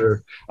maybe,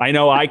 or I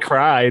know I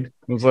cried.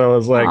 So I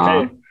was like,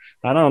 hey,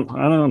 I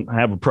don't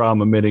have a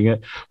problem admitting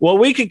it. Well,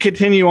 we could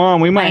continue on.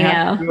 We might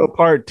have to do a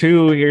part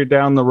 2 here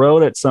down the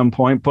road at some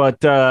point.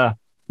 But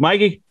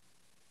Mikey,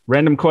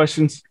 random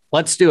questions.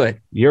 Let's do it.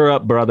 You're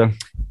up, brother.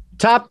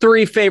 Top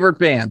 3 favorite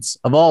bands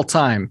of all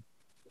time.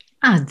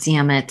 Oh,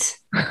 damn it.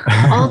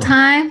 All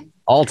time?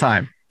 All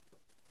time.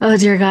 Oh,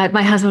 dear God.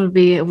 My husband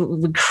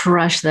would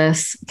crush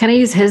this. Can I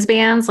use his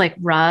bands like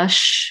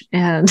Rush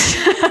and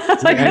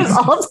like his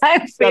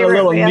all-time favorite got a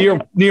little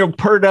band? Neil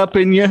Peart up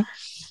in you.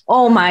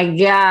 Oh my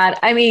God.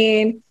 I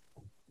mean,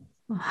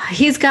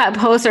 he's got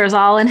posters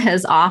all in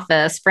his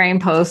office, frame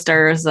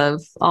posters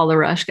of all the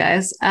Rush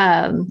guys.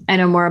 I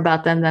know more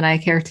about them than I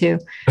care to.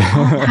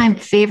 All-time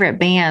favorite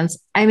bands.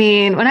 I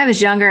mean, when I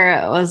was younger,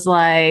 it was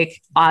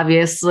like,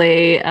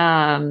 obviously,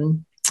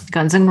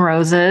 Guns N'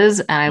 Roses,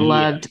 and I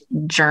loved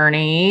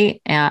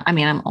Journey. And I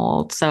mean, I'm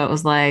old, so it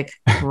was like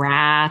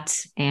Rat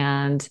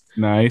and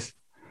nice.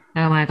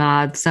 Oh my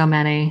God, so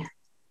many.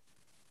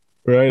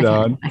 Right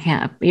on. I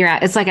can't.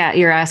 It's like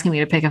you're asking me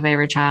to pick a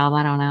favorite child.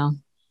 I don't know.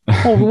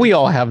 Well, we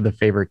all have the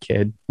favorite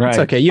kid. Right. It's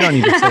okay. You don't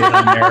need to say it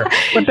on there.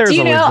 But there's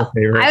always a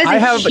favorite. I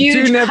have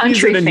 2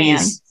 nephews and a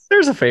niece.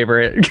 There's a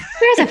favorite.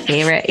 There's a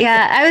favorite.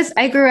 Yeah,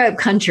 I grew up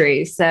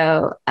country,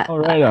 so.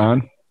 Right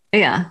on.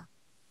 Yeah.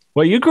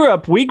 Well,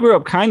 we grew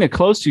up kind of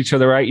close to each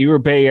other, right? You were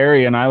Bay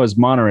Area and I was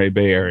Monterey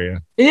Bay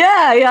Area.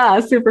 Yeah,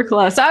 super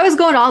close. So I was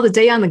going all the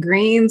day on the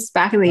greens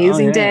back in the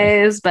using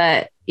days.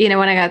 But, when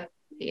I got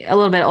a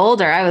little bit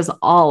older, I was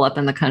all up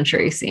in the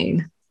country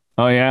scene.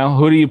 Oh, yeah?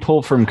 Who do you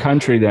pull from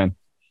country then?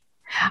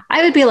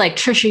 I would be like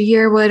Trisha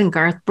Yearwood and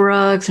Garth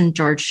Brooks and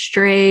George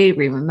Strait,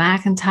 Reba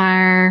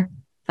McEntire,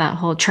 that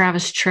whole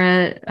Travis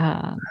Tritt.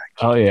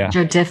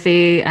 Joe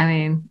Diffie. I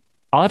mean...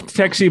 I'll have to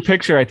text you a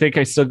picture. I think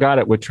I still got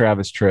it with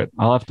Travis Tritt.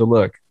 I'll have to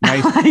look.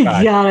 Nice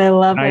guy. God, I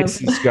love him.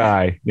 Nicest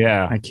guy.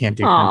 Yeah. I can't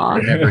do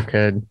country. Never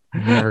could.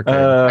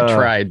 I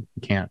tried.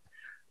 Can't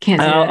do it.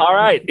 All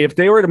right. If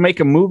they were to make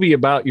a movie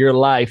about your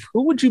life,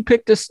 who would you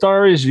pick to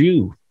star as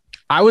you?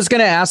 I was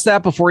going to ask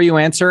that before you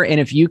answer. And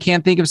if you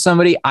can't think of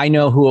somebody, I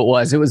know who it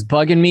was. It was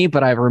bugging me,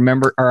 but I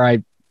remember, or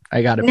I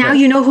got it. Now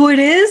you know who it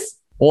is?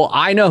 Well,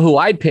 I know who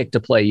I'd pick to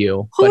play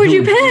you. Who would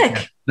you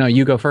pick? No,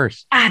 you go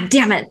first. Ah,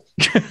 damn it.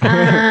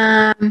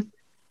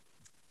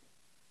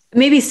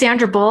 Maybe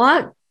Sandra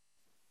Bullock.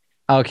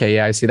 Okay,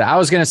 yeah, I see that. I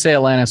was going to say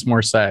Alanis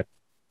Morissette.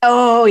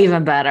 Oh,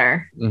 even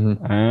better.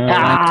 Mm-hmm.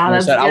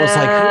 That's good. I was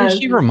like, who does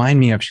she remind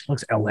me of? She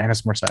looks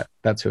Alanis Morissette.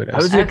 That's who it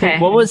is.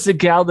 What was the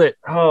gal that?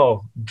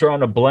 Oh,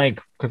 drawing a blank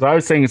because I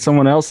was saying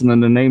someone else and then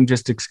the name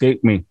just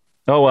escaped me.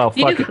 Oh well,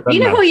 fuck it. You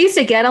know who I used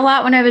to get a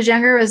lot when I was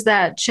younger was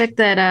that chick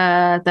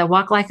that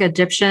walked like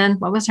Egyptian.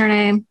 What was her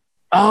name?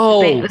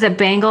 Oh, was it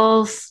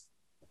Bangles?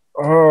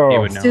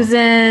 Oh,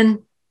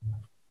 Susan.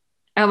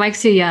 Oh,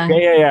 Mike's too young.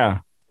 Yeah.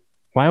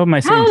 Why would my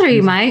son? How old are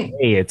you, Mike?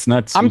 Hey, it's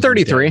not. I'm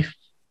 33.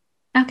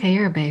 Okay,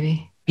 you're a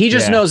baby. He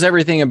just knows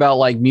everything about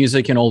like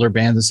music and older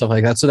bands and stuff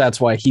like that. So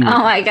that's why he. Oh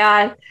my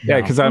God.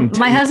 Yeah, because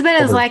my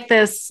husband is like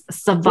this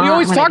savant. We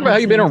always talk about how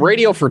you've been on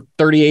radio for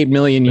 38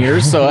 million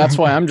years. So that's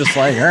why I'm just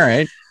like, all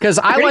right. Because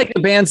I like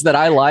the bands that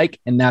I like,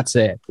 and that's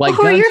it. Like,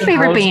 who are your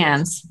favorite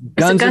bands?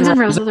 Guns N'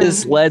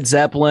 Roses, Led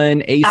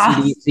Zeppelin,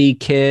 AC/DC,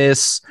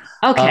 Kiss.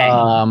 Okay.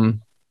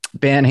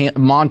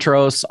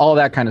 Montrose, all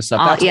that kind of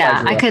stuff. That's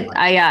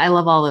I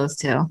love all those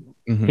too.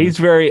 Mm-hmm. He's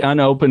very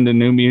unopen to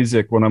new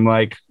music. When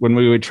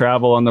we would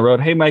travel on the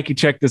road, hey Mikey,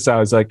 check this out. I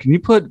was like, can you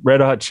put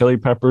Red Hot Chili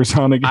Peppers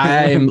on again?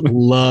 I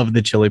love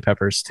the Chili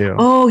Peppers too.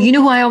 Oh, you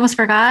know who I almost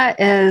forgot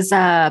is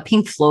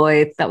Pink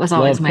Floyd. That was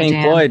always my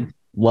jam.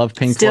 Love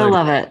Pink Floyd. Still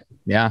love it.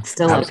 Yeah,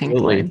 still love Pink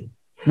Floyd.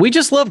 We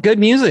just love good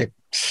music.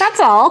 That's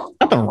all.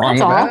 Nothing wrong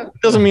with that.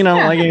 It doesn't mean I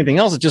don't like anything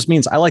else. It just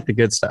means I like the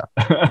good stuff.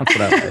 That's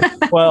what I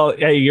like. Well,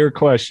 hey, your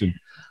question.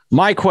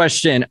 My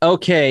question.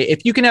 Okay,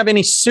 if you can have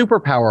any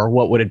superpower,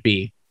 what would it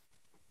be?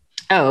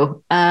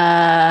 Oh,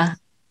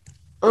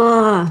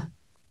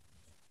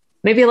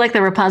 maybe like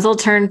the Rapunzel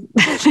turn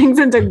things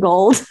into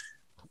gold.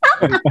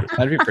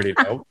 That'd be pretty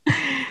dope.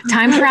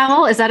 Time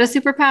travel, is that a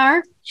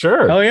superpower?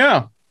 Sure. Oh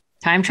yeah.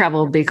 Time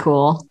travel would be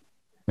cool.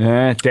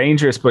 Yeah,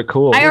 dangerous but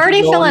cool. I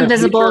already feel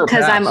invisible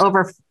because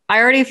I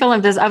already feel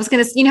invisible. I was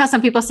going to, you know how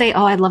some people say,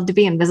 oh, I'd love to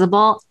be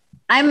invisible.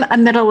 I'm a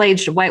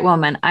middle-aged white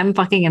woman. I'm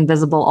fucking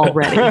invisible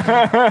already.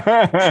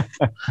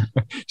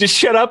 Just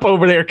shut up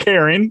over there,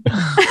 Karen.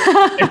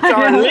 It's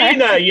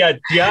Arlena, you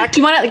jack.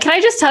 Can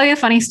I just tell you a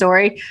funny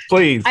story?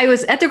 Please. I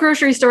was at the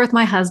grocery store with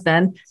my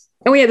husband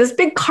and we had this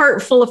big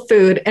cart full of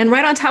food. And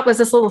right on top was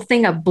this little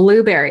thing of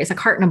blueberries, a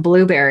carton of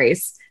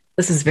blueberries.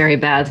 This is very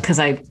bad because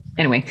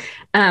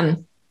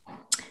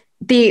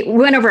we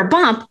went over a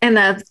bump and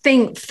the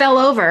thing fell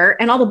over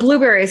and all the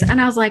blueberries.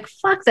 And I was like,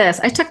 fuck this.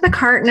 I took the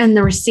carton and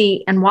the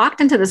receipt and walked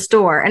into the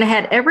store and I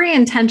had every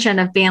intention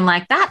of being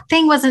like, that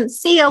thing wasn't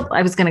sealed.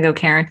 I was going to go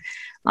Karen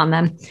on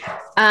them.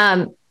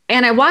 And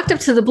I walked up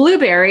to the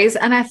blueberries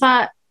and I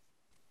thought,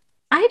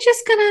 I'm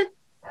just going to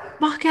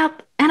walk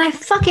out and I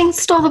fucking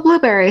stole the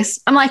blueberries.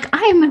 I'm like,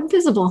 I am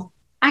invisible.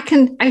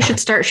 I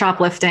should start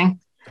shoplifting.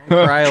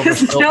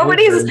 Because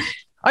nobody's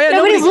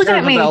looking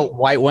at me. About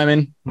white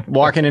women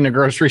walking into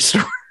grocery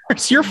stores.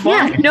 You're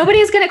fine. Yeah,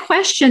 nobody's going to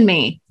question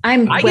me. I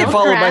get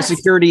followed by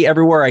security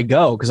everywhere I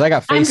go because I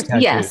got face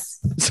tattoos.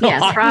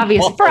 Yes,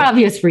 for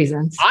obvious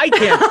reasons. I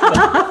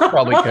can't.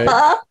 Probably could.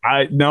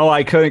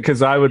 I couldn't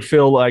because I would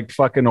feel like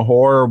fucking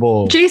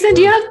horrible. Jason,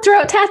 do you have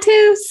throat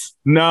tattoos?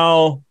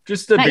 No,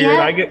 just a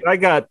beard. I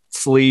got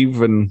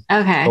sleeve and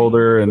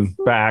shoulder and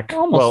back.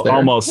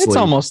 Almost. It's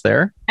almost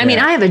there. I mean,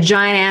 I have a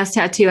giant ass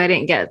tattoo I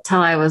didn't get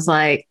till I was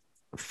like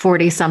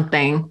 40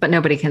 something, but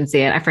nobody can see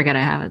it. I forget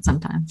I have it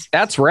sometimes.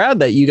 That's rad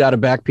that you got a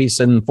back piece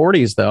in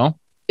 40s though.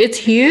 It's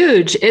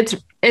huge.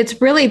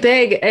 It's really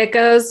big. It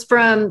goes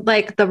from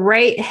like the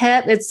right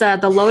hip. It's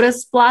the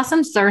lotus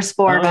blossoms. There's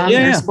four of them.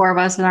 Yeah. There's four of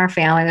us in our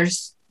family.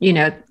 There's,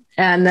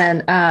 and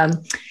then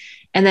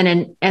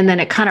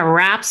it kind of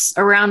wraps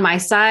around my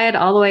side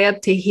all the way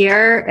up to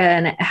here.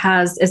 And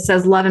it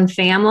says love and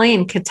family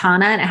and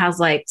katana. And it has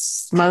like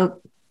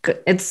smoke.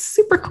 It's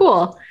super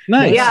cool.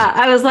 Nice. Yeah.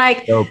 I was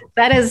like, dope.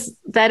 that is,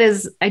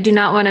 I do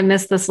not want to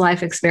miss this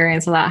life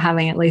experience without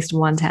having at least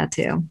one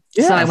tattoo.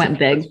 Yeah. So I went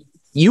big.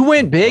 You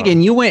went big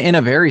and you went in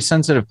a very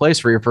sensitive place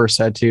for your first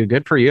tattoo.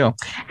 Good for you.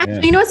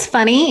 Actually, you know what's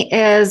funny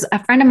is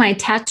a friend of mine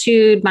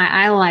tattooed my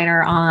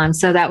eyeliner on.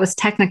 So that was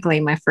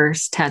technically my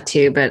first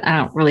tattoo, but I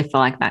don't really feel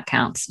like that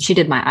counts. She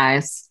did my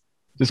eyes.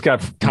 Just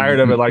got tired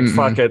of it. Like,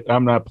 fuck it.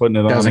 I'm not putting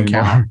it on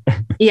anymore.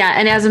 Yeah.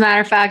 And as a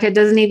matter of fact, it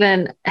doesn't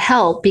even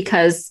help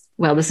because,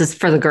 well, this is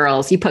for the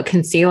girls. You put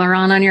concealer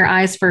on your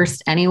eyes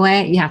first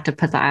anyway. You have to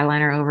put the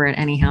eyeliner over it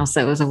anyhow.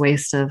 So it was a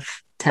waste of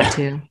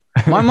tattoo.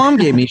 My mom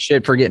gave me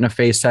shit for getting a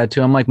face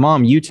tattoo. I'm like,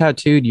 Mom, you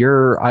tattooed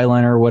your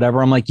eyeliner or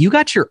whatever. I'm like, you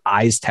got your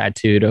eyes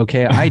tattooed.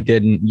 Okay. I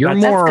didn't. You're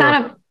more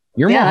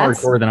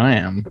hardcore than I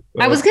am.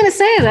 I was going to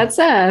say that's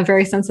a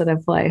very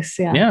sensitive place.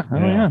 Yeah. Yeah.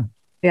 Oh,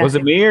 yeah. Was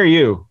it me or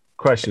you?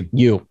 Question.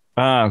 You.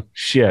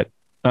 Shit.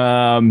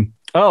 All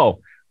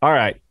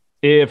right.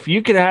 If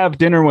you could have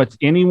dinner with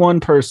any one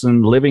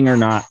person, living or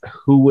not,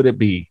 who would it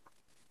be?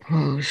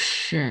 Oh,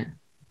 shit.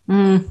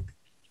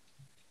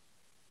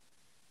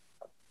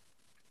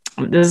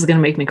 This is going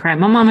to make me cry.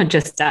 My mama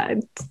just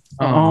died.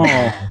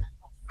 Oh.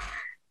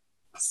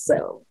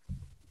 So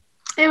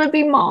it would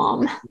be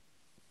Mom.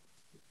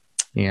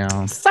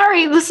 Yeah.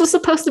 Sorry, this was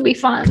supposed to be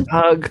fun.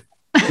 Hug.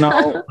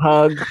 No,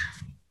 hug.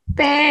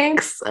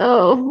 Thanks.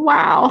 Oh,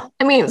 wow.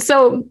 I mean,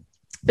 so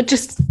it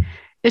just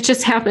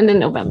happened in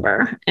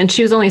November and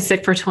she was only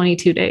sick for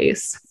 22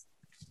 days.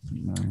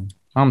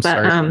 I'm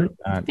sorry.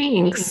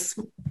 Thanks.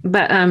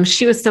 But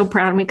she was so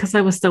proud of me because I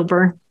was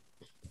sober.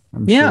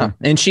 Sure.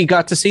 And she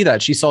got to see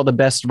that. She saw the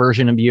best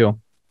version of you.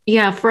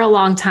 Yeah, for a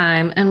long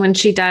time. And when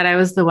she died, I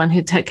was the one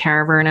who took care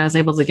of her and I was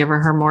able to give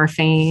her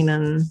morphine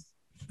and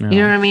you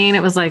know what I mean?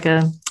 It was like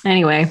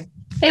anyway,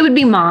 it would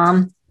be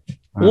Mom.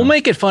 We'll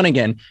make it fun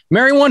again.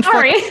 Marry one,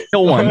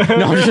 kill one.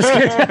 No, I'm just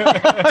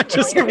kidding.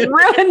 Just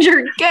ruined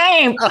your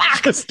game.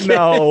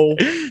 No.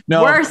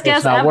 Worst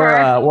guess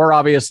ever. We're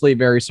obviously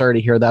very sorry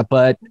to hear that,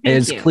 but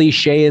as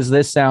cliche as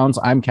this sounds,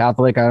 I'm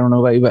Catholic. I don't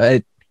know about you,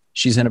 but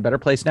she's in a better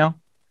place now.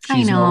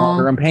 She's no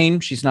longer in pain.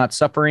 She's not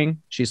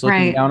suffering. She's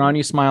looking down on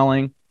you,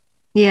 smiling.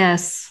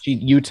 Yes.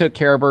 You took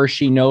care of her.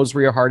 She knows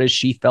where your heart is.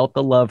 She felt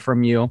the love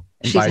from you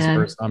and vice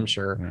versa, I'm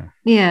sure.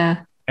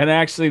 Yeah. And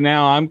actually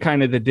now I'm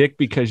kind of the dick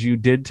because you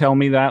did tell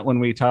me that when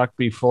we talked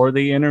before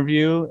the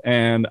interview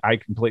and I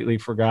completely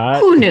forgot.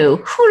 Who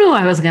knew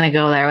I was going to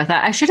go there with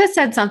that? I should have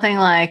said something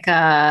like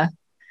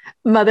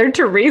Mother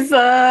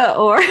Teresa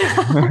or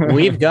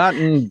we've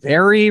gotten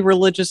very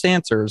religious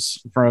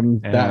answers from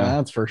that.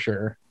 That's for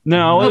sure.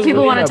 No,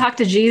 people want to talk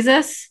to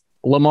Jesus.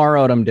 Lamar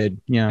Odom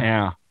did.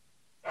 Yeah.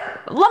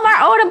 Lamar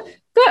Odom.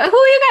 Who are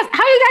you guys?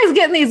 How are you guys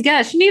getting these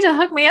guests? You need to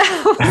hook me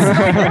up with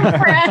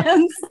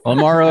friends.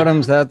 Lamar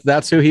Odom's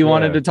that's who he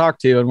wanted to talk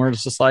to, and we're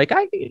just like,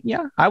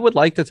 I would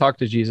like to talk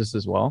to Jesus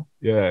as well.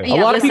 Yeah. A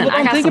lot of people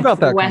don't think about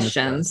that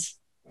questions.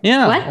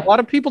 Kind of a lot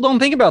of people don't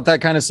think about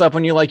that kind of stuff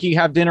when you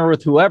have dinner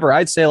with whoever.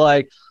 I'd say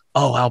like,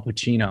 oh, Al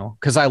Pacino,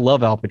 because I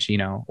love Al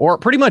Pacino, or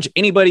pretty much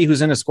anybody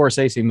who's in a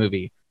Scorsese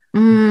movie.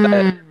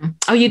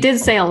 Oh, you did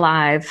say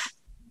Alive.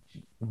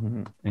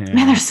 Man,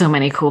 there's so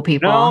many cool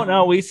people.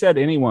 No, we said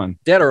anyone.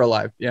 Dead or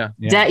alive. Yeah.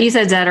 You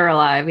said dead or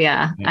alive.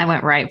 Yeah. I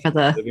went right for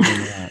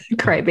the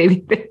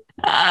crybaby.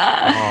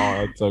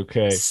 Oh, it's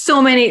okay.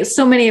 So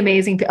many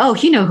amazing people. Oh,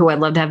 you know who I'd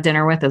love to have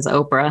dinner with is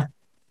Oprah.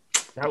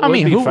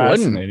 Who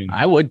wouldn't?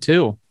 I would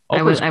too.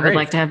 I would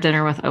like to have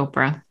dinner with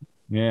Oprah.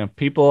 Yeah,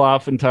 people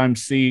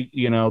oftentimes see,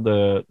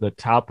 the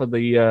top of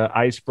the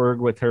iceberg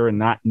with her and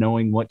not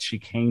knowing what she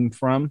came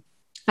from.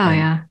 Oh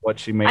yeah, what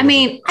she made. I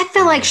mean, I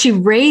feel like she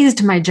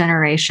raised my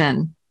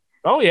generation.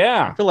 Oh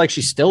yeah, I feel like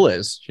she still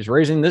is. She's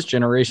raising this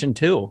generation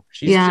too.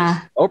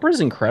 Oprah's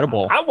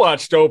incredible. I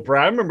watched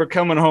Oprah. I remember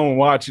coming home and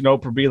watching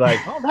Oprah be like,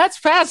 "Oh, that's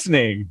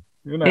fascinating."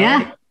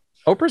 Yeah,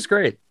 Oprah's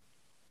great.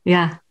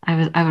 Yeah,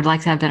 I would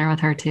like to have dinner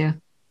with her too.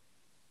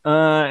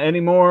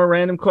 Any more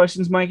random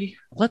questions, Mikey?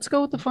 Let's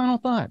go with the final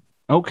thought.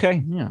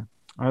 Okay. Yeah.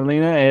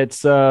 Arlena,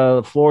 it's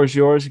the floor is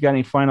yours. You got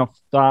any final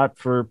thought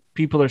for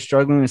people that are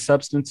struggling with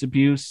substance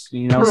abuse,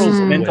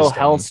 mental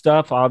health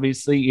stuff?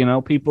 Obviously,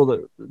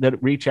 people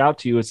that reach out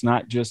to you, it's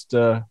not just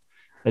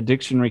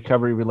addiction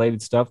recovery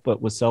related stuff,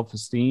 but with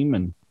self-esteem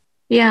and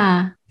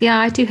Yeah,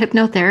 I do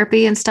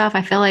hypnotherapy and stuff.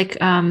 I feel like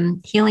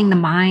healing the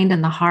mind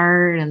and the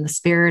heart and the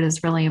spirit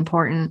is really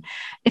important.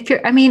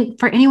 For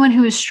anyone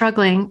who is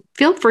struggling,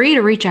 feel free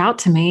to reach out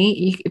to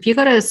me. If you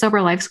go to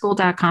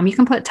soberlifeschool.com, you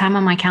can put time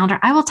on my calendar.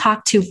 I will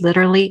talk to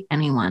literally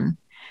anyone.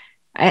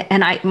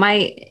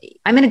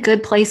 I'm in a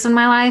good place in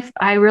my life.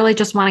 I really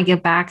just want to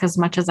give back as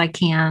much as I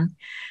can.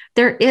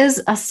 There is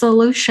a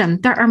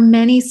solution. There are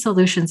many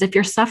solutions. If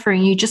you're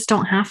suffering, you just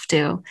don't have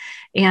to.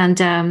 And,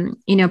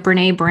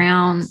 Brene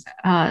Brown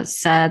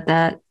said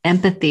that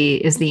empathy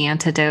is the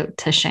antidote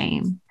to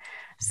shame.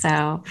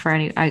 So for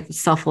any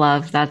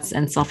self-love,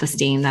 and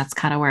self-esteem, that's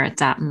kind of where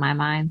it's at in my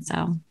mind.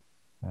 So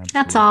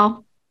That's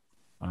all.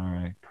 All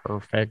right.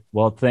 Perfect.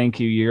 Well, thank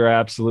you. You're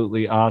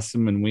absolutely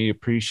awesome. And we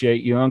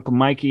appreciate you. Uncle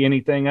Mikey,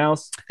 anything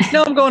else?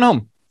 No, I'm going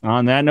home.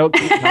 On that note,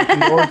 keep knocking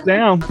doors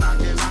down.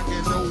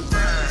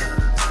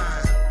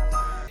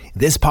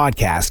 This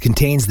podcast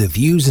contains the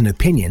views and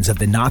opinions of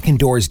the Knockin'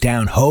 Doors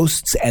Down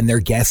hosts and their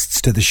guests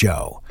to the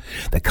show.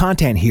 The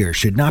content here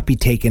should not be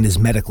taken as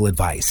medical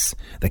advice.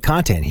 The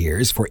content here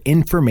is for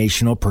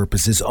informational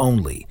purposes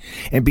only.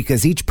 And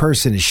because each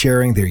person is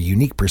sharing their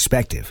unique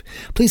perspective,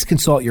 please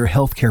consult your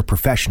healthcare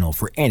professional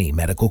for any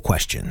medical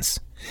questions.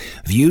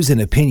 Views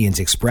and opinions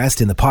expressed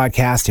in the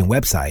podcast and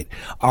website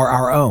are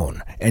our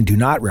own and do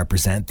not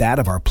represent that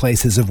of our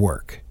places of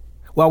work.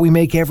 While we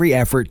make every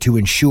effort to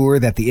ensure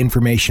that the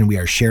information we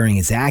are sharing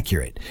is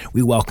accurate,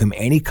 we welcome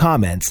any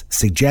comments,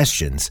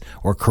 suggestions,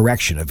 or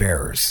correction of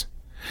errors.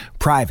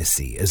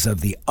 Privacy is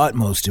of the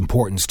utmost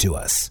importance to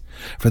us.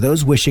 For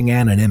those wishing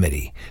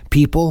anonymity,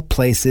 people,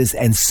 places,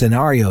 and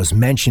scenarios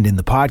mentioned in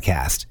the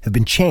podcast have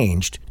been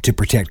changed to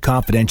protect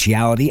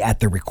confidentiality at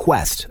the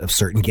request of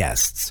certain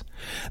guests.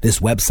 This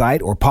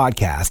website or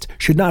podcast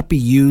should not be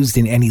used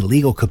in any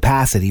legal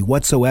capacity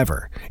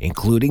whatsoever,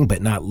 including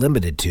but not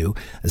limited to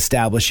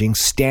establishing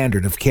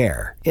standard of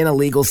care in a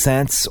legal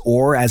sense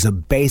or as a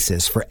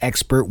basis for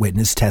expert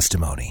witness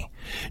testimony.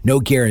 No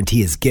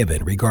guarantee is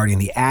given regarding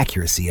the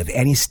accuracy of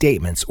any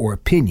statements or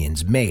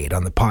opinions made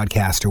on the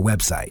podcast or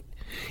website.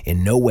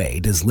 In no way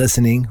does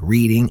listening,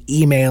 reading,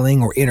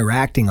 emailing, or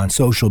interacting on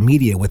social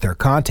media with our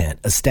content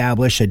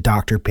establish a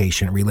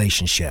doctor-patient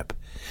relationship.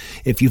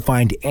 If you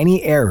find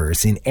any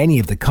errors in any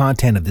of the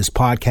content of this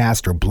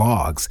podcast or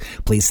blogs,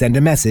 please send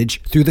a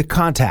message through the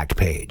contact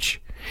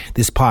page.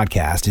 This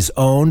podcast is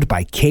owned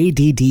by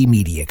KDD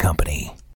Media Company.